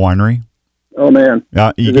beautiful winery? Oh, man.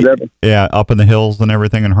 Yeah, up in the hills and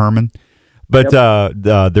everything in Herman. But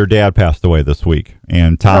their dad passed away this week,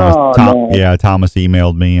 and Thomas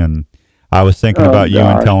emailed me, and I was thinking about you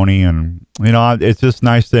and Tony, and it's just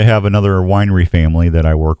nice to have another winery family that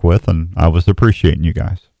I work with, and I was appreciating you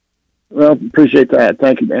guys. Well, appreciate that.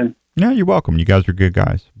 Thank you, man. Yeah, you're welcome. You guys are good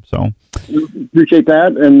guys. So appreciate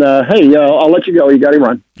that. And hey, I'll let you go. You got to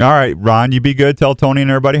run. All right, Ron, you be good. Tell Tony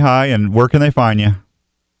and everybody hi. And where can they find you?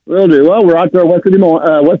 Will do. Well, we're out there west of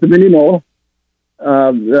Indianola,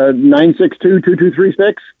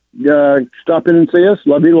 962-2236. Stop in and see us.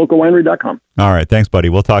 LaVitaLocalWinery.com. All right, thanks, buddy.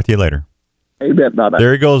 We'll talk to you later. You bet. Bye-bye.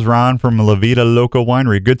 There he goes, Ron from La Vida Local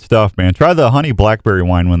Winery. Good stuff, man. Try the honey blackberry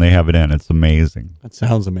wine when they have it in. It's amazing. That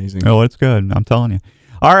sounds amazing. Oh, it's good. I'm telling you.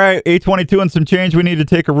 All right, 8:22 and some change. We need to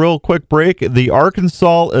take a real quick break. The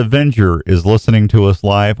Arkansas Avenger is listening to us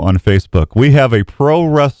live on Facebook. We have a pro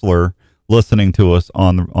wrestler listening to us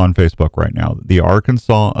on Facebook right now. The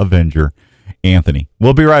Arkansas Avenger, Anthony.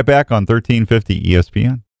 We'll be right back on 1350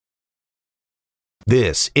 ESPN.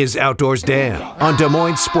 This is Outdoors Dan on Des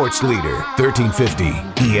Moines Sports Leader, 1350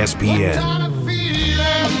 ESPN.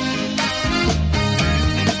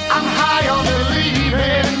 I'm high on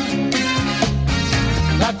believing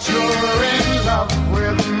that you're in love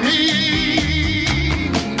with me.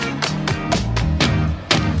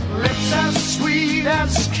 Lips as sweet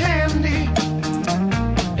as candy,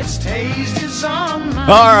 its taste is on my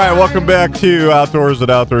All right, welcome back to Outdoors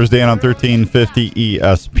Dan on 1350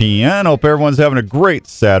 ESPN. Hope everyone's having a great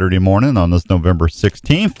Saturday morning on this November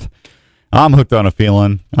 16th. I'm hooked on a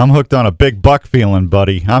feeling. I'm hooked on a big buck feeling,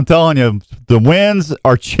 buddy. I'm telling you, the winds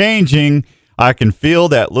are changing. I can feel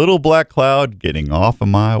that little black cloud getting off of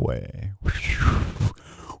my way.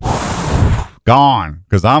 Gone,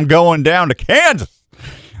 because I'm going down to Kansas.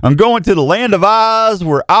 I'm going to the land of Oz,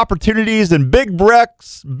 where opportunities and big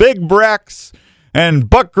brecks, and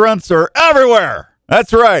buck grunts are everywhere.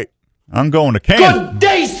 That's right. I'm going to Kansas. Good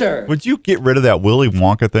day, sir. Would you get rid of that Willy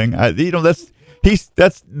Wonka thing? That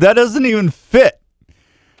doesn't even fit.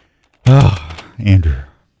 Oh, Andrew.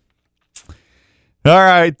 All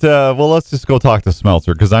right. Well, let's just go talk to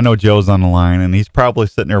Smeltzer, because I know Joe's on the line, and he's probably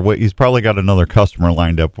sitting there. He's probably got another customer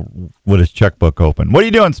lined up with his checkbook open. What are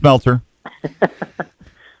you doing, Smeltzer?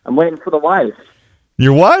 I'm waiting for the wife.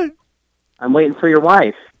 Your what? I'm waiting for your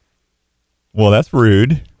wife. Well, that's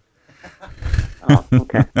rude. Oh,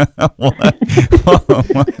 okay.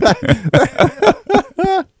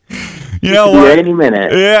 You know what? Any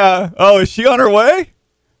minute. Yeah. Oh, is she on her way?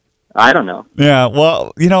 I don't know. Yeah.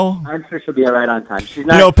 Well, I'm sure she'll be right on time. She's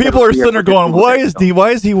not. People are sitting there going, "Why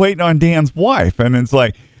is he waiting on Dan's wife?" And it's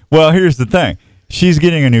like, well, here's the thing. She's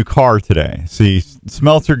getting a new car today. See,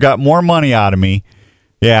 Smeltzer got more money out of me.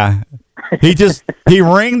 Yeah. He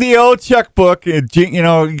ringed the old checkbook.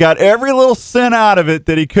 Got every little cent out of it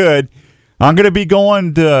that he could. I'm going to be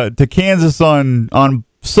going to Kansas on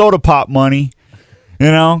soda pop money.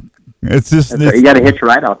 It's just you got to hitch a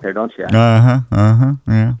ride out there, don't you? Yeah.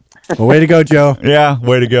 Well, way to go, Joe. Yeah,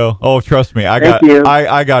 way to go. Oh, trust me,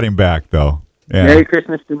 I got him back though. Yeah. Merry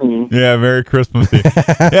Christmas to me. Yeah, Merry Christmas to you.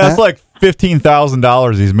 Yeah, it's like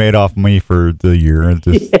 $15,000 he's made off me for the year.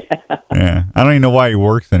 Yeah, I don't even know why he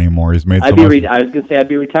works anymore. He's made. I was gonna say I'd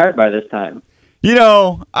be retired by this time.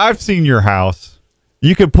 I've seen your house.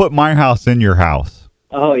 You could put my house in your house.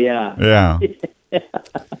 Oh yeah. Yeah.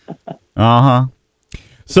 Uh-huh.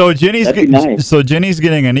 So Jenny's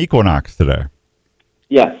getting an Equinox today.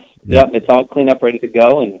 Yes. Yep. It's all cleaned up, ready to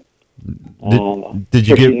go, and did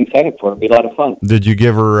you give excited for it? It'll be a lot of fun. Did you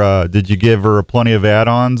give her plenty of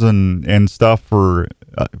add-ons and stuff for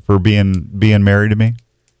being married to me?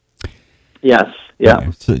 Yes.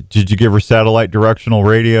 Yeah. So did you give her satellite directional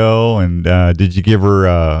radio, and did you give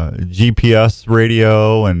her GPS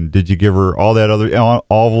radio, and did you give her all that other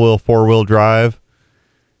all-wheel 4-wheel drive?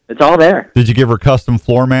 It's all there. Did you give her custom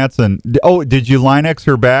floor mats, and did you Linux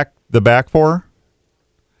the back for her?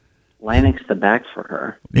 Linux the back for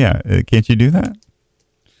her. Yeah, can't you do that?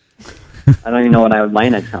 I don't even know what I would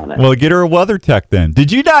Linux on it. Well, get her a WeatherTech then.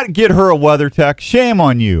 Did you not get her a WeatherTech? Shame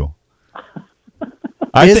on you.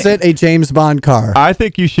 Is it a James Bond car? I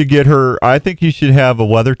think you should get her. I think you should have a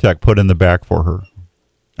WeatherTech put in the back for her.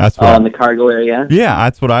 That's what. In the cargo area. Yeah,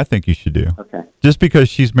 that's what I think you should do. Okay. Just because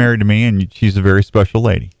she's married to me and she's a very special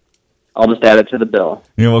lady. I'll just add it to the bill.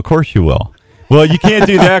 Of course you will. Well, you can't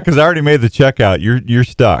do that because I already made the check out. You're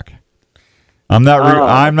stuck. I'm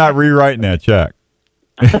not rewriting that check.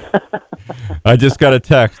 I just got a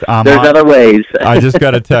text. There's other ways. I just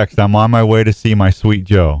got a text. I'm on my way to see my sweet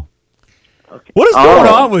Joe. Okay. What is going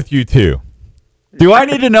on with you two? Do I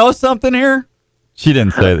need to know something here? She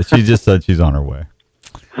didn't say that. She just said she's on her way.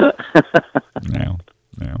 No.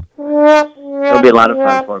 It'll be a lot of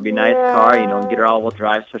fun for her. It'll be a nice car, and get her all-wheel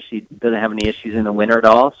drive so she doesn't have any issues in the winter at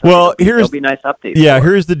all. So it'll be a nice update. Yeah,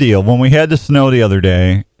 here's the deal. When we had the snow the other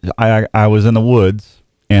day, I was in the woods,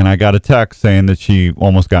 and I got a text saying that she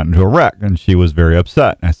almost got into a wreck, and she was very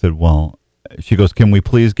upset. I said, well, she goes, can we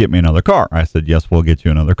please get me another car? I said, yes, we'll get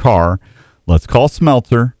you another car. Let's call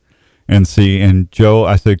Smeltzer and see. And Joe,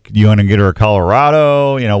 I said, you want to get her a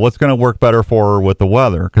Colorado? What's going to work better for her with the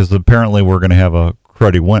weather? Because apparently we're going to have a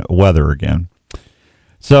cruddy weather again.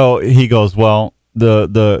 So he goes, well,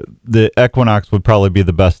 the Equinox would probably be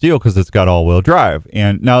the best deal because it's got all-wheel drive.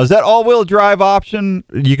 And now, is that all-wheel drive option?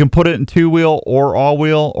 You can put it in two-wheel or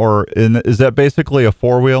all-wheel, or is that basically a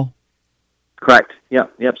four-wheel? Correct.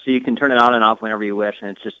 Yep. So you can turn it on and off whenever you wish,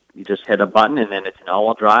 and you just hit a button, and then it's an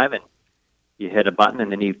all-wheel drive, and you hit a button,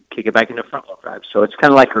 and then you kick it back into front-wheel drive. So it's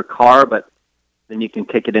kind of like her car, but then you can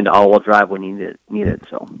kick it into all-wheel drive when you need it.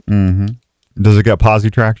 So. Mm-hmm. Does it got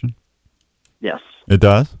posi traction? Yes. It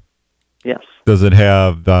does? Yes. Does it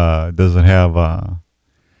have I'm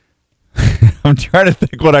trying to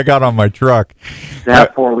think what I got on my truck. Does it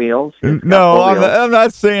have four wheels? No, I'm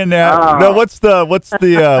not saying that. Oh. No, what's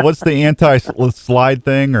the anti-slide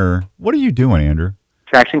thing, or what are you doing, Andrew?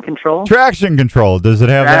 Traction control? Traction control. Does it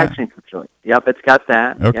have Traction control. Yep, it's got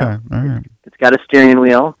that. Okay. Yep. All right. It's got a steering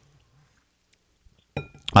wheel.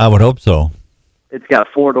 I would hope so. It's got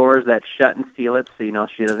 4 doors that shut and seal it, so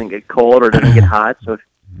she doesn't get cold or doesn't get hot. So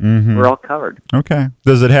we're all covered. Okay.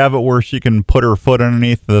 Does it have it where she can put her foot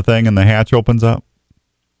underneath the thing and the hatch opens up?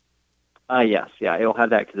 Yes. Yeah, it'll have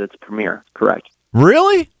that because it's Premier. Correct.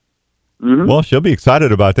 Really? Mm-hmm. Well, she'll be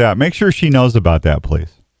excited about that. Make sure she knows about that,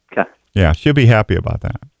 please. Okay. Yeah, she'll be happy about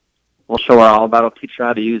that. We'll show her all about it. We'll teach her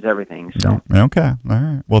how to use everything. So. Okay. All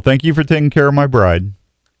right. Well, thank you for taking care of my bride.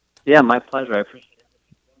 Yeah, my pleasure. I appreciate it.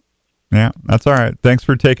 Yeah, that's all right. Thanks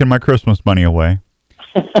for taking my Christmas money away.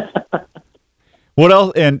 What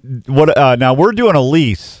else? And what? Now we're doing a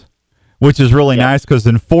lease, which is really nice because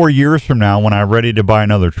in 4 years from now, when I'm ready to buy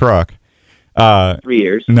another truck, 3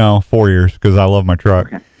 years. No, 4 years because I love my truck.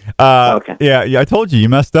 Okay. Okay. Yeah. I told you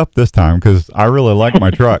messed up this time because I really like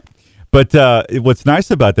my truck. But what's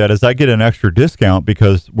nice about that is I get an extra discount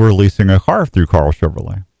because we're leasing a car through Carl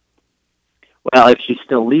Chevrolet. Well, if she's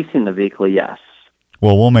still leasing the vehicle, yes.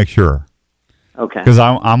 Well, we'll make sure. Okay. Because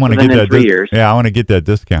I'm going to get that. 3 years. Yeah, I want to get that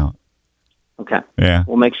discount. Okay. Yeah.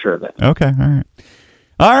 We'll make sure of it. Okay. All right.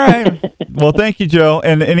 All right. Well, thank you, Joe.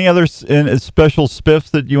 And any other special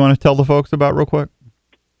spiffs that you want to tell the folks about real quick?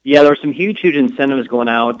 Yeah, there are some huge incentives going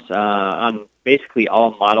out on basically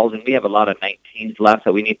all models, and we have a lot of 19s left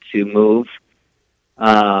that we need to move.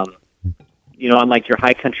 Unlike your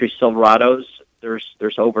high country Silverados,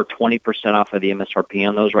 there's over 20% off of the MSRP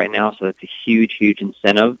on those right now, so that's a huge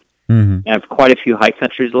incentive. Mm-hmm. I have quite a few high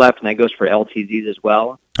countries left, and that goes for LTZs as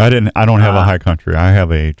well. I don't have a high country. I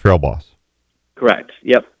have a Trail Boss. Correct.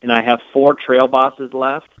 Yep. And I have 4 Trail Bosses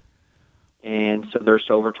left, and so there's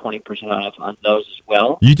over 20% off on those as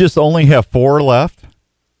well. You just only have 4 left?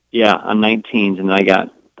 Yeah, on 19s, and I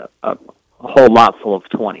got a whole lot full of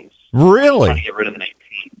 20s. Really? I'm trying to get rid of the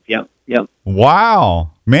 19s. Yep.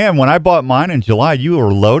 Wow. Man, when I bought mine in July, you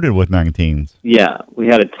were loaded with 19s. Yeah, we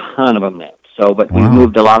had a ton of them left. But we've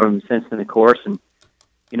moved a lot of them since then, of course, and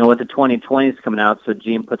with the 2020s coming out, so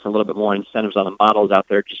GM puts a little bit more incentives on the models out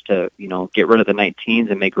there just to, get rid of the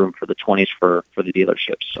 19s and make room for the 20s for the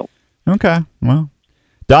dealerships. So. Okay, well,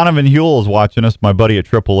 Donovan Huell is watching us, my buddy at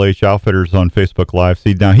Triple H Outfitters on Facebook Live.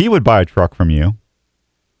 See, now he would buy a truck from you.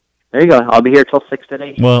 There you go. I'll be here till 6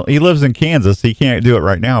 today. Well, he lives in Kansas, so he can't do it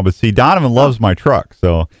right now. But see, Donovan loves my truck,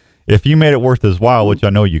 so if you made it worth his while, which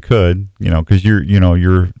I know you could, because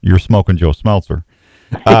you're smoking Joe Smeltzer.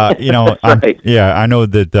 Right. I know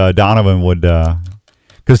that Donovan would,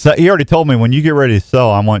 because he already told me when you get ready to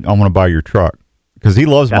sell, I'm going to buy your truck because he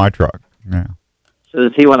loves my truck. Yeah. So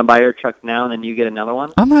does he want to buy your truck now and then you get another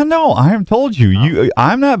one? I'm not. No, I have told you.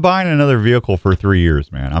 I'm not buying another vehicle for 3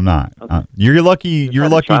 years, man. I'm not. Okay. You're lucky. You're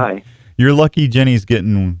lucky. You're lucky. Jenny's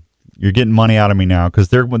You're getting money out of me now because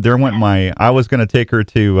there went I was going to take her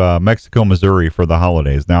to Mexico, Missouri for the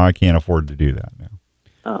holidays. Now I can't afford to do that now.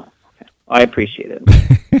 Oh, okay. I appreciate it.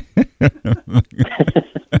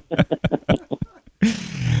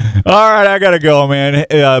 All right, I got to go, man.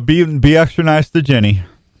 Be extra nice to Jenny.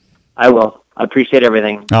 I will. I appreciate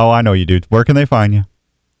everything. Oh, I know you do. Where can they find you?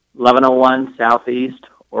 1101 Southeast,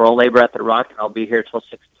 Oral Labor at the Rock, and I'll be here till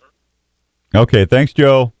 6. Okay, thanks,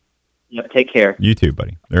 Joe. Yep, take care. You too,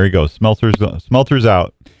 buddy. There he goes. Smelter's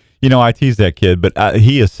out. I tease that kid, but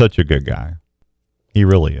he is such a good guy. He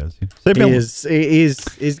really is.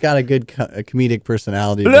 He's got a good comedic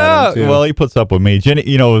personality about him too. Well, he puts up with me. Jenny,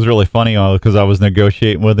 it was really funny because I was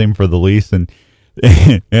negotiating with him for the lease, and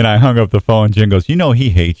and I hung up the phone. Jen goes, he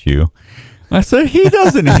hates you. I said, he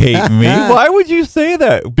doesn't hate me. Why would you say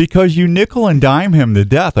that? Because you nickel and dime him to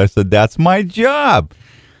death. I said, that's my job.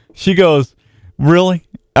 She goes, really?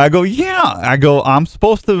 I go, yeah. I go, I'm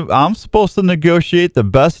supposed to negotiate the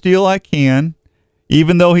best deal I can,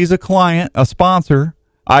 even though he's a client, a sponsor.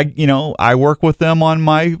 I work with them on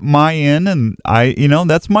my end, and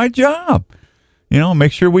that's my job.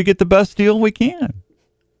 Make sure we get the best deal we can.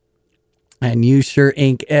 And you sure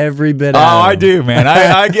ink every bit out. Oh, I do, man.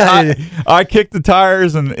 I kick the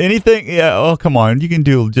tires and anything. Yeah. Oh, come on. You can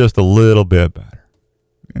do just a little bit better.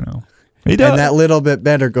 He does. And that little bit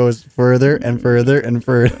better goes further and further and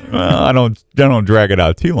further. Well, I don't drag it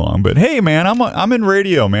out too long. But hey, man, I'm in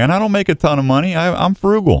radio, man. I don't make a ton of money. I'm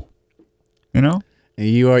frugal.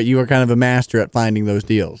 You are kind of a master at finding those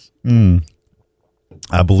deals.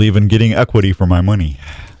 I believe in getting equity for my money.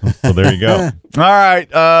 So there you go. All right.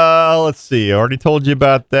 Let's see. I already told you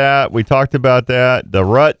about that. We talked about that. The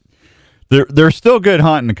rut. There's still good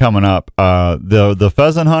hunting coming up. The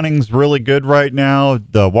pheasant hunting's really good right now.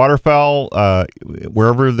 The waterfowl,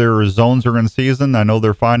 wherever their zones are in season, I know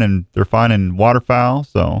they're finding waterfowl.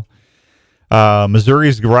 So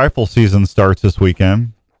Missouri's rifle season starts this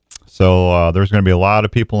weekend. So there's going to be a lot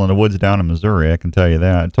of people in the woods down in Missouri, I can tell you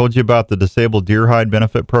that. I told you about the Disabled Deer Hide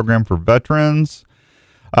Benefit Program for veterans.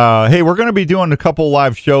 Hey, we're going to be doing a couple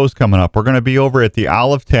live shows coming up. We're going to be over at the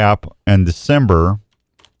Olive Tap in December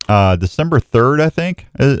 3rd, I think.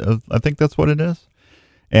 I think that's what it is.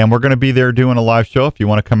 And we're going to be there doing a live show if you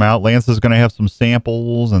want to come out. Lance is going to have some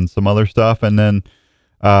samples and some other stuff. And then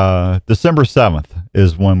December 7th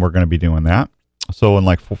is when we're going to be doing that. So in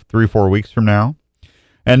like 3-4 weeks from now.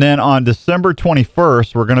 And then on December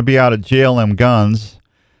 21st, we're going to be out at JLM Guns.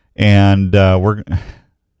 And we're...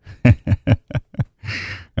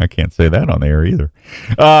 I can't say that on the air either.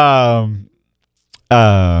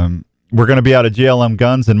 We're going to be out of JLM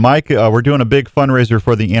Guns, and Mike, we're doing a big fundraiser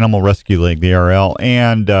for the Animal Rescue League, the RL,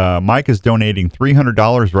 and Mike is donating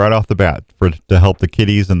 $300 right off the bat to help the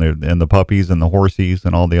kitties and the puppies and the horsies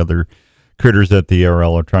and all the other critters that the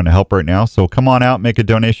RL are trying to help right now. So come on out, make a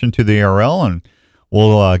donation to the RL, and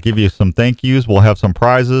we'll give you some thank yous. We'll have some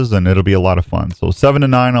prizes, and it'll be a lot of fun. So 7 to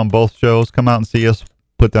 9 on both shows. Come out and see us.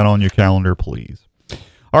 put that on your calendar, please.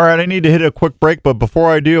 All right, I need to hit a quick break, but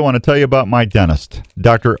before I do, I want to tell you about my dentist,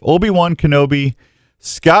 Dr. Obi-Wan Kenobi,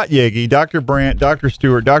 Scott Yagi, Dr. Brandt, Dr.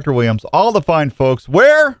 Stewart, Dr. Williams, all the fine folks.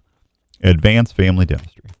 Where? Advanced Family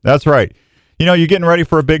Dentistry. That's right. You know, you're getting ready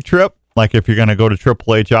for a big trip, like if you're going to go to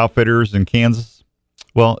Triple H Outfitters in Kansas.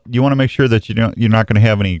 Well, you want to make sure that you're not going to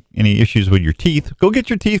have any issues with your teeth. Go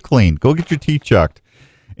get your teeth cleaned. Go get your teeth checked.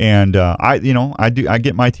 And I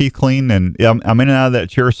get my teeth cleaned, and I'm in and out of that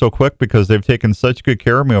chair so quick because they've taken such good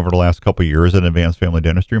care of me over the last couple of years at Advanced Family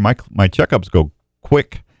Dentistry. My checkups go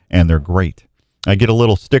quick, and they're great. I get a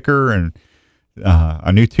little sticker and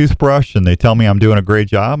a new toothbrush, and they tell me I'm doing a great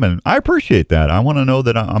job, and I appreciate that. I want to know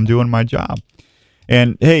that I'm doing my job.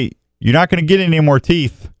 And hey, you're not going to get any more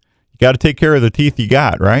teeth. You got to take care of the teeth you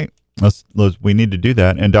got, right? We need to do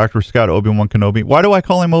that. And Dr. Scott Obi-Wan Kenobi, why do I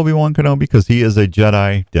call him Obi-Wan Kenobi? Because he is a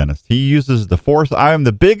Jedi dentist. He uses the Force. I am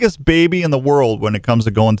the biggest baby in the world when it comes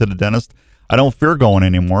to going to the dentist. I don't fear going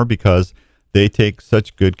anymore because they take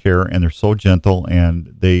such good care, and they're so gentle,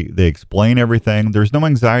 and they explain everything. There's no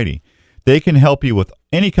anxiety. They can help you with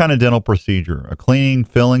any kind of dental procedure, a cleaning,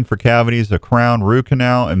 filling for cavities, a crown, root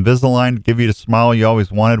canal, Invisalign, give you the smile you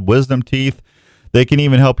always wanted, wisdom teeth. They can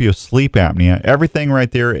even help you with sleep apnea. Everything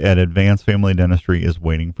right there at Advanced Family Dentistry is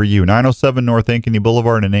waiting for you. 907 North Ankeny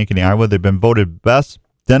Boulevard in Ankeny, Iowa. They've been voted best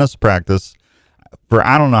dentist practice for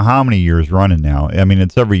I don't know how many years running now. I mean,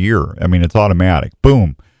 it's every year. I mean, it's automatic.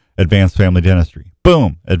 Boom, Advanced Family Dentistry.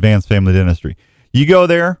 Boom, Advanced Family Dentistry. You go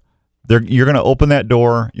there, you're going to open that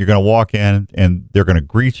door, you're going to walk in, and they're going to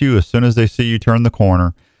greet you as soon as they see you turn the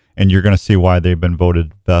corner, and you're going to see why they've been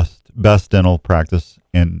voted best dental practice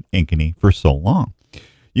in Ankeny for so long.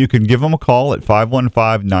 You can give them a call at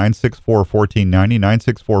 515-964-1490,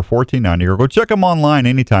 964-1490, or go check them online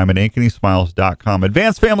anytime at ankenysmiles.com.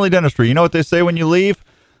 Advanced Family Dentistry. You know what they say when you leave?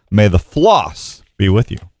 May the floss be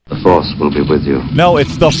with you. The force will be with you. No,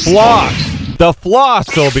 it's the floss. The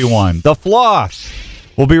floss, Obi-Wan. The floss.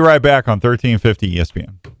 We'll be right back on 1350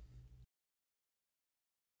 ESPN.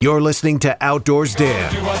 You're listening to Outdoors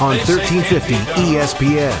Dan on 1350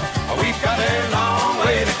 ESPN. We've got a long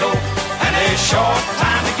way to go and a short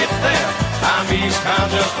time to get there. I'm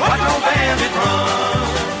eastbound, just like no bandit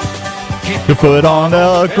run. Keep your foot on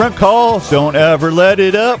the grunt call. Don't ever let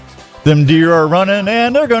it up. Them deer are running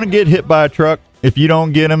and they're going to get hit by a truck. If you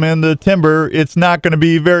don't get them in the timber, it's not going to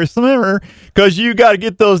be very slimmer because you got to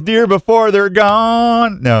get those deer before they're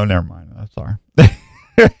gone. No, never mind. I'm sorry.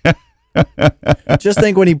 Just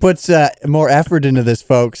think when he puts more effort into this,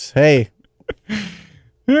 folks. Hey.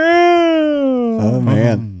 Oh,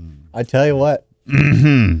 man. I tell you what.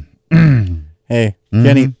 Hey,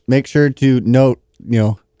 Jenny, make sure to note,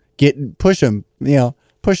 push him,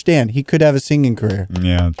 push Dan. He could have a singing career.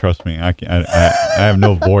 Yeah, trust me. I have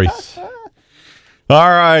no voice. All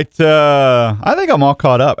right. I think I'm all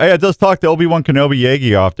caught up. Hey, I just talked to Obi-Wan Kenobi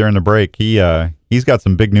Yagi off during the break. He's got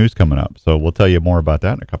some big news coming up, so we'll tell you more about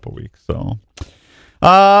that in a couple of weeks. So,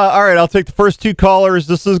 all right, I'll take the first two callers.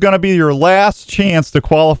 This is going to be your last chance to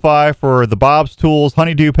qualify for the Bob's Tools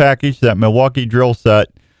Honeydew package, that Milwaukee drill set.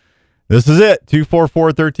 This is it,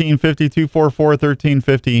 244-1350,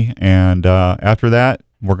 244-1350, and after that,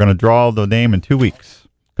 we're going to draw the name in 2 weeks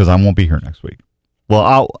because I won't be here next week.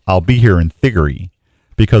 Well, I'll be here in theory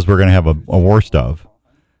because we're going to have a worst of,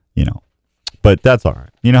 but that's all right.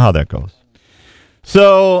 You know how that goes.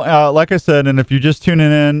 So, like I said, and if you're just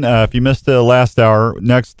tuning in, if you missed the last hour,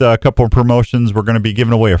 next couple of promotions, we're going to be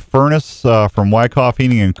giving away a furnace from Wyckoff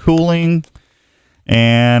Heating and Cooling,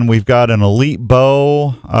 and we've got an elite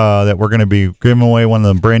bow that we're going to be giving away, one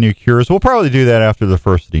of the brand new Cures. We'll probably do that after the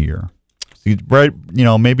first of the year. So, right,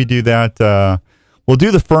 maybe do that. We'll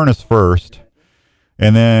do the furnace first,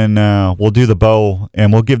 and then we'll do the bow,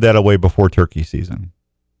 and we'll give that away before turkey season.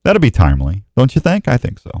 That'll be timely, don't you think? I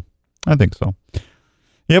think so.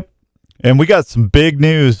 Yep. And we got some big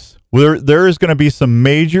news. There is going to be some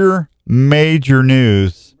major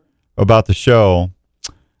news about the show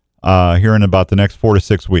here in about the next 4 to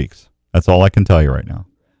 6 weeks. That's all I can tell you right now.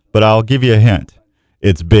 But I'll give you a hint.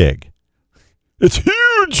 It's big. It's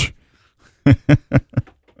huge.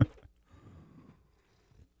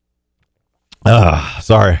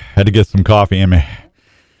 Sorry. Had to get some coffee in me.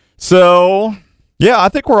 So, yeah, I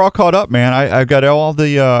think we're all caught up, man. I've got all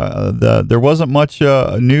the there wasn't much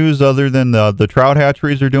news other than the trout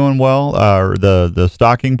hatcheries are doing well, or the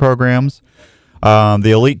stocking programs.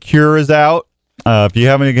 The Elite Cure is out. If you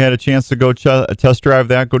haven't had a chance to go test drive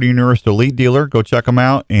that, go to your nearest Elite dealer, go check them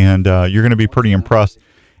out, and you're going to be pretty impressed.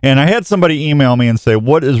 And I had somebody email me and say,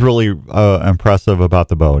 what is really impressive about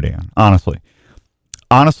the bow, Dan? Honestly,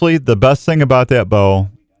 the best thing about that bow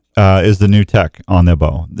is the new tech on the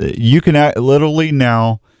bow. You can literally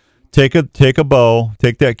now take a bow,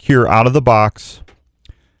 take that cure out of the box,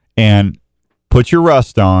 and put your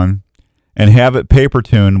rest on, and have it paper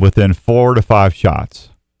tuned within 4 to 5 shots.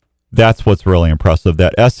 That's what's really impressive.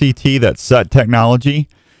 That SCT, that set technology.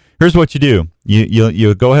 Here's what you do: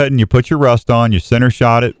 you go ahead and you put your rest on, you center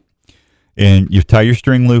shot it, and you tie your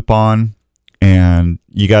string loop on, and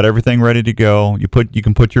you got everything ready to go. You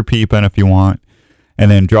can put your peep in if you want, and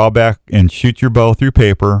then draw back and shoot your bow through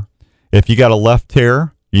paper. If you got a left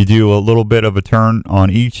tear, you do a little bit of a turn on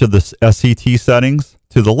each of the SCT settings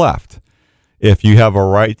to the left. If you have a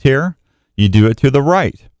right tear, you do it to the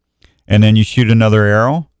right, and then you shoot another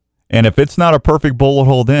arrow. And if it's not a perfect bullet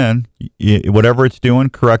hole, then whatever it's doing,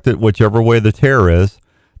 correct it whichever way the tear is.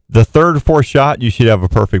 The third or fourth shot, you should have a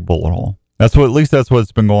perfect bullet hole. At least that's what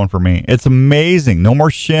it's been going for me. It's amazing. No more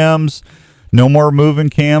shims, no more moving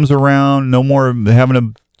cams around, no more having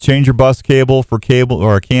to change your bus cable for cable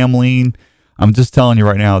or a cam lean. I'm just telling you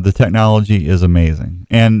right now, the technology is amazing.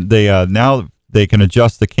 And they now they can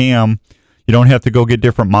adjust the cam. You don't have to go get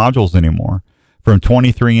different modules anymore. From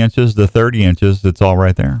 23 inches to 30 inches, it's all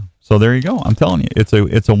right there. So there you go. I'm telling you, it's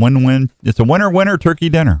a win-win. It's a winner turkey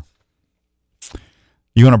dinner.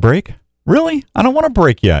 You want a break? Really? I don't want a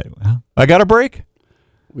break yet. I got a break?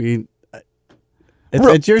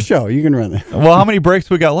 It's your show. You can run it. Well, how many breaks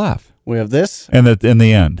we got left? We have this. And in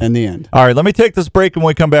the end. And the end. All right, let me take this break, and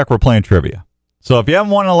when we come back, we're playing trivia. So if you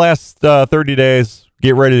haven't won in the last 30 days,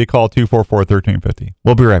 get ready to call 244-1350.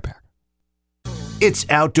 We'll be right back. It's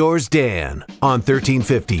Outdoors Dan on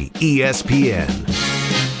 1350 ESPN.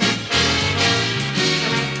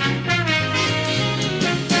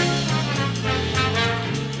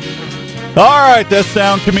 All right, this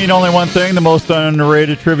sound can mean only one thing: the most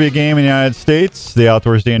underrated trivia game in the United States. The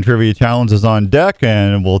Outdoors Dan Trivia Challenge is on deck,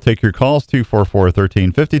 and we'll take your calls,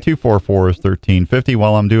 244-1350, 244-1350.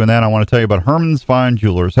 While I'm doing that, I want to tell you about Herman's Fine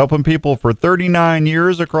Jewelers, helping people for 39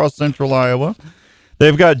 years across central Iowa.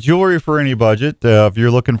 They've got jewelry for any budget. If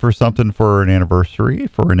you're looking for something for an anniversary,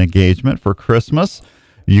 for an engagement, for Christmas,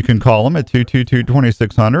 you can call them at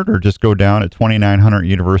 222-2600 or just go down at 2900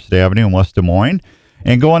 University Avenue in West Des Moines.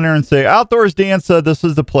 And go in there and say, Outdoors Dan said this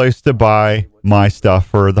is the place to buy my stuff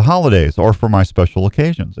for the holidays or for my special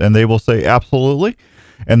occasions. And they will say, absolutely.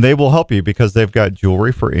 And they will help you because they've got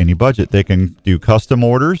jewelry for any budget. They can do custom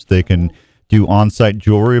orders. They can do on-site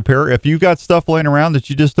jewelry repair. If you've got stuff laying around that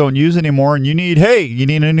you just don't use anymore and you need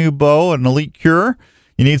a new bow, an Elite Cure,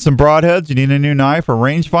 you need some broadheads, you need a new knife, a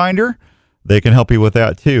rangefinder, they can help you with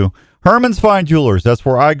that too. Herman's Fine Jewelers, that's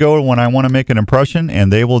where I go when I want to make an impression,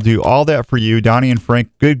 and they will do all that for you. Donnie and Frank,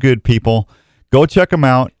 good people. Go check them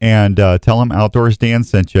out and tell them Outdoors Dan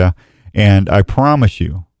sent you, and I promise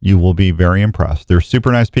you, you will be very impressed. They're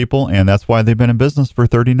super nice people, and that's why they've been in business for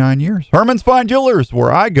 39 years. Herman's Fine Jewelers,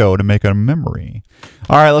 where I go to make a memory.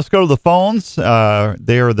 All right, let's go to the phones. They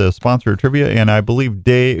are the sponsor of trivia, and I believe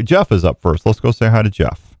Jeff is up first. Let's go say hi to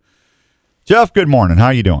Jeff. Jeff, good morning. How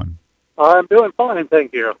you doing? I'm doing fine,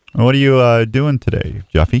 thank you. What are you doing today,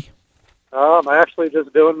 Jeffy? I'm actually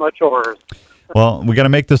just doing my chores. Well, we got to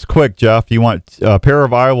make this quick, Jeff. You want a pair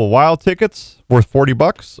of Iowa Wild tickets worth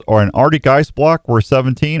 $40, or an Arctic Ice Block worth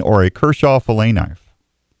 $17, or a Kershaw fillet knife?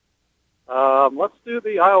 Let's do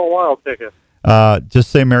the Iowa Wild ticket.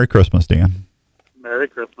 Just say Merry Christmas, Dan. Merry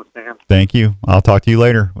Christmas, Dan. Wait, I'll talk to you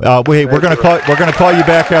later. Wait, we're gonna call you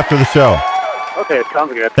back after the show. Okay,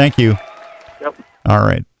 sounds good. Thank you. Yep. All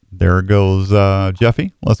right. There goes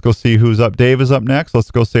Jeffy. Let's go see who's up. Dave is up next.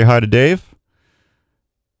 Let's go say hi to Dave.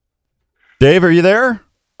 Dave, are you there?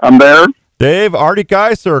 I'm there. Dave, Arctic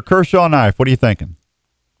Ice or a Kershaw knife? What are you thinking?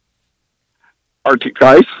 Arctic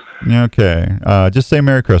Ice. Okay. Just say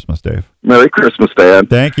Merry Christmas, Dave. Merry Christmas, Dan.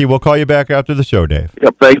 Thank you. We'll call you back after the show, Dave.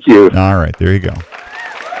 Yep, thank you. All right, there you go.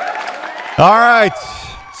 All right.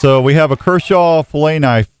 So we have a Kershaw fillet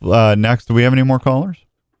knife next. Do we have any more callers?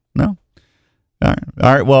 No? All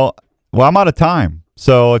right. Well, I'm out of time.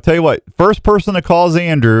 So I'll tell you what. First person that calls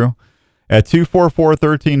Andrew at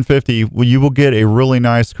 244-1350, you will get a really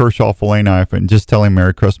nice Kershaw fillet knife, and just tell him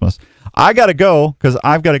Merry Christmas. I got to go because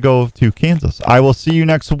I've got to go to Kansas. I will see you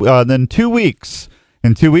in 2 weeks.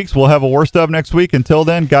 In 2 weeks, we'll have a worst of next week. Until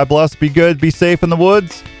then, God bless. Be good. Be safe in the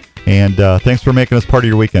woods. And thanks for making us part of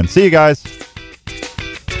your weekend. See you guys.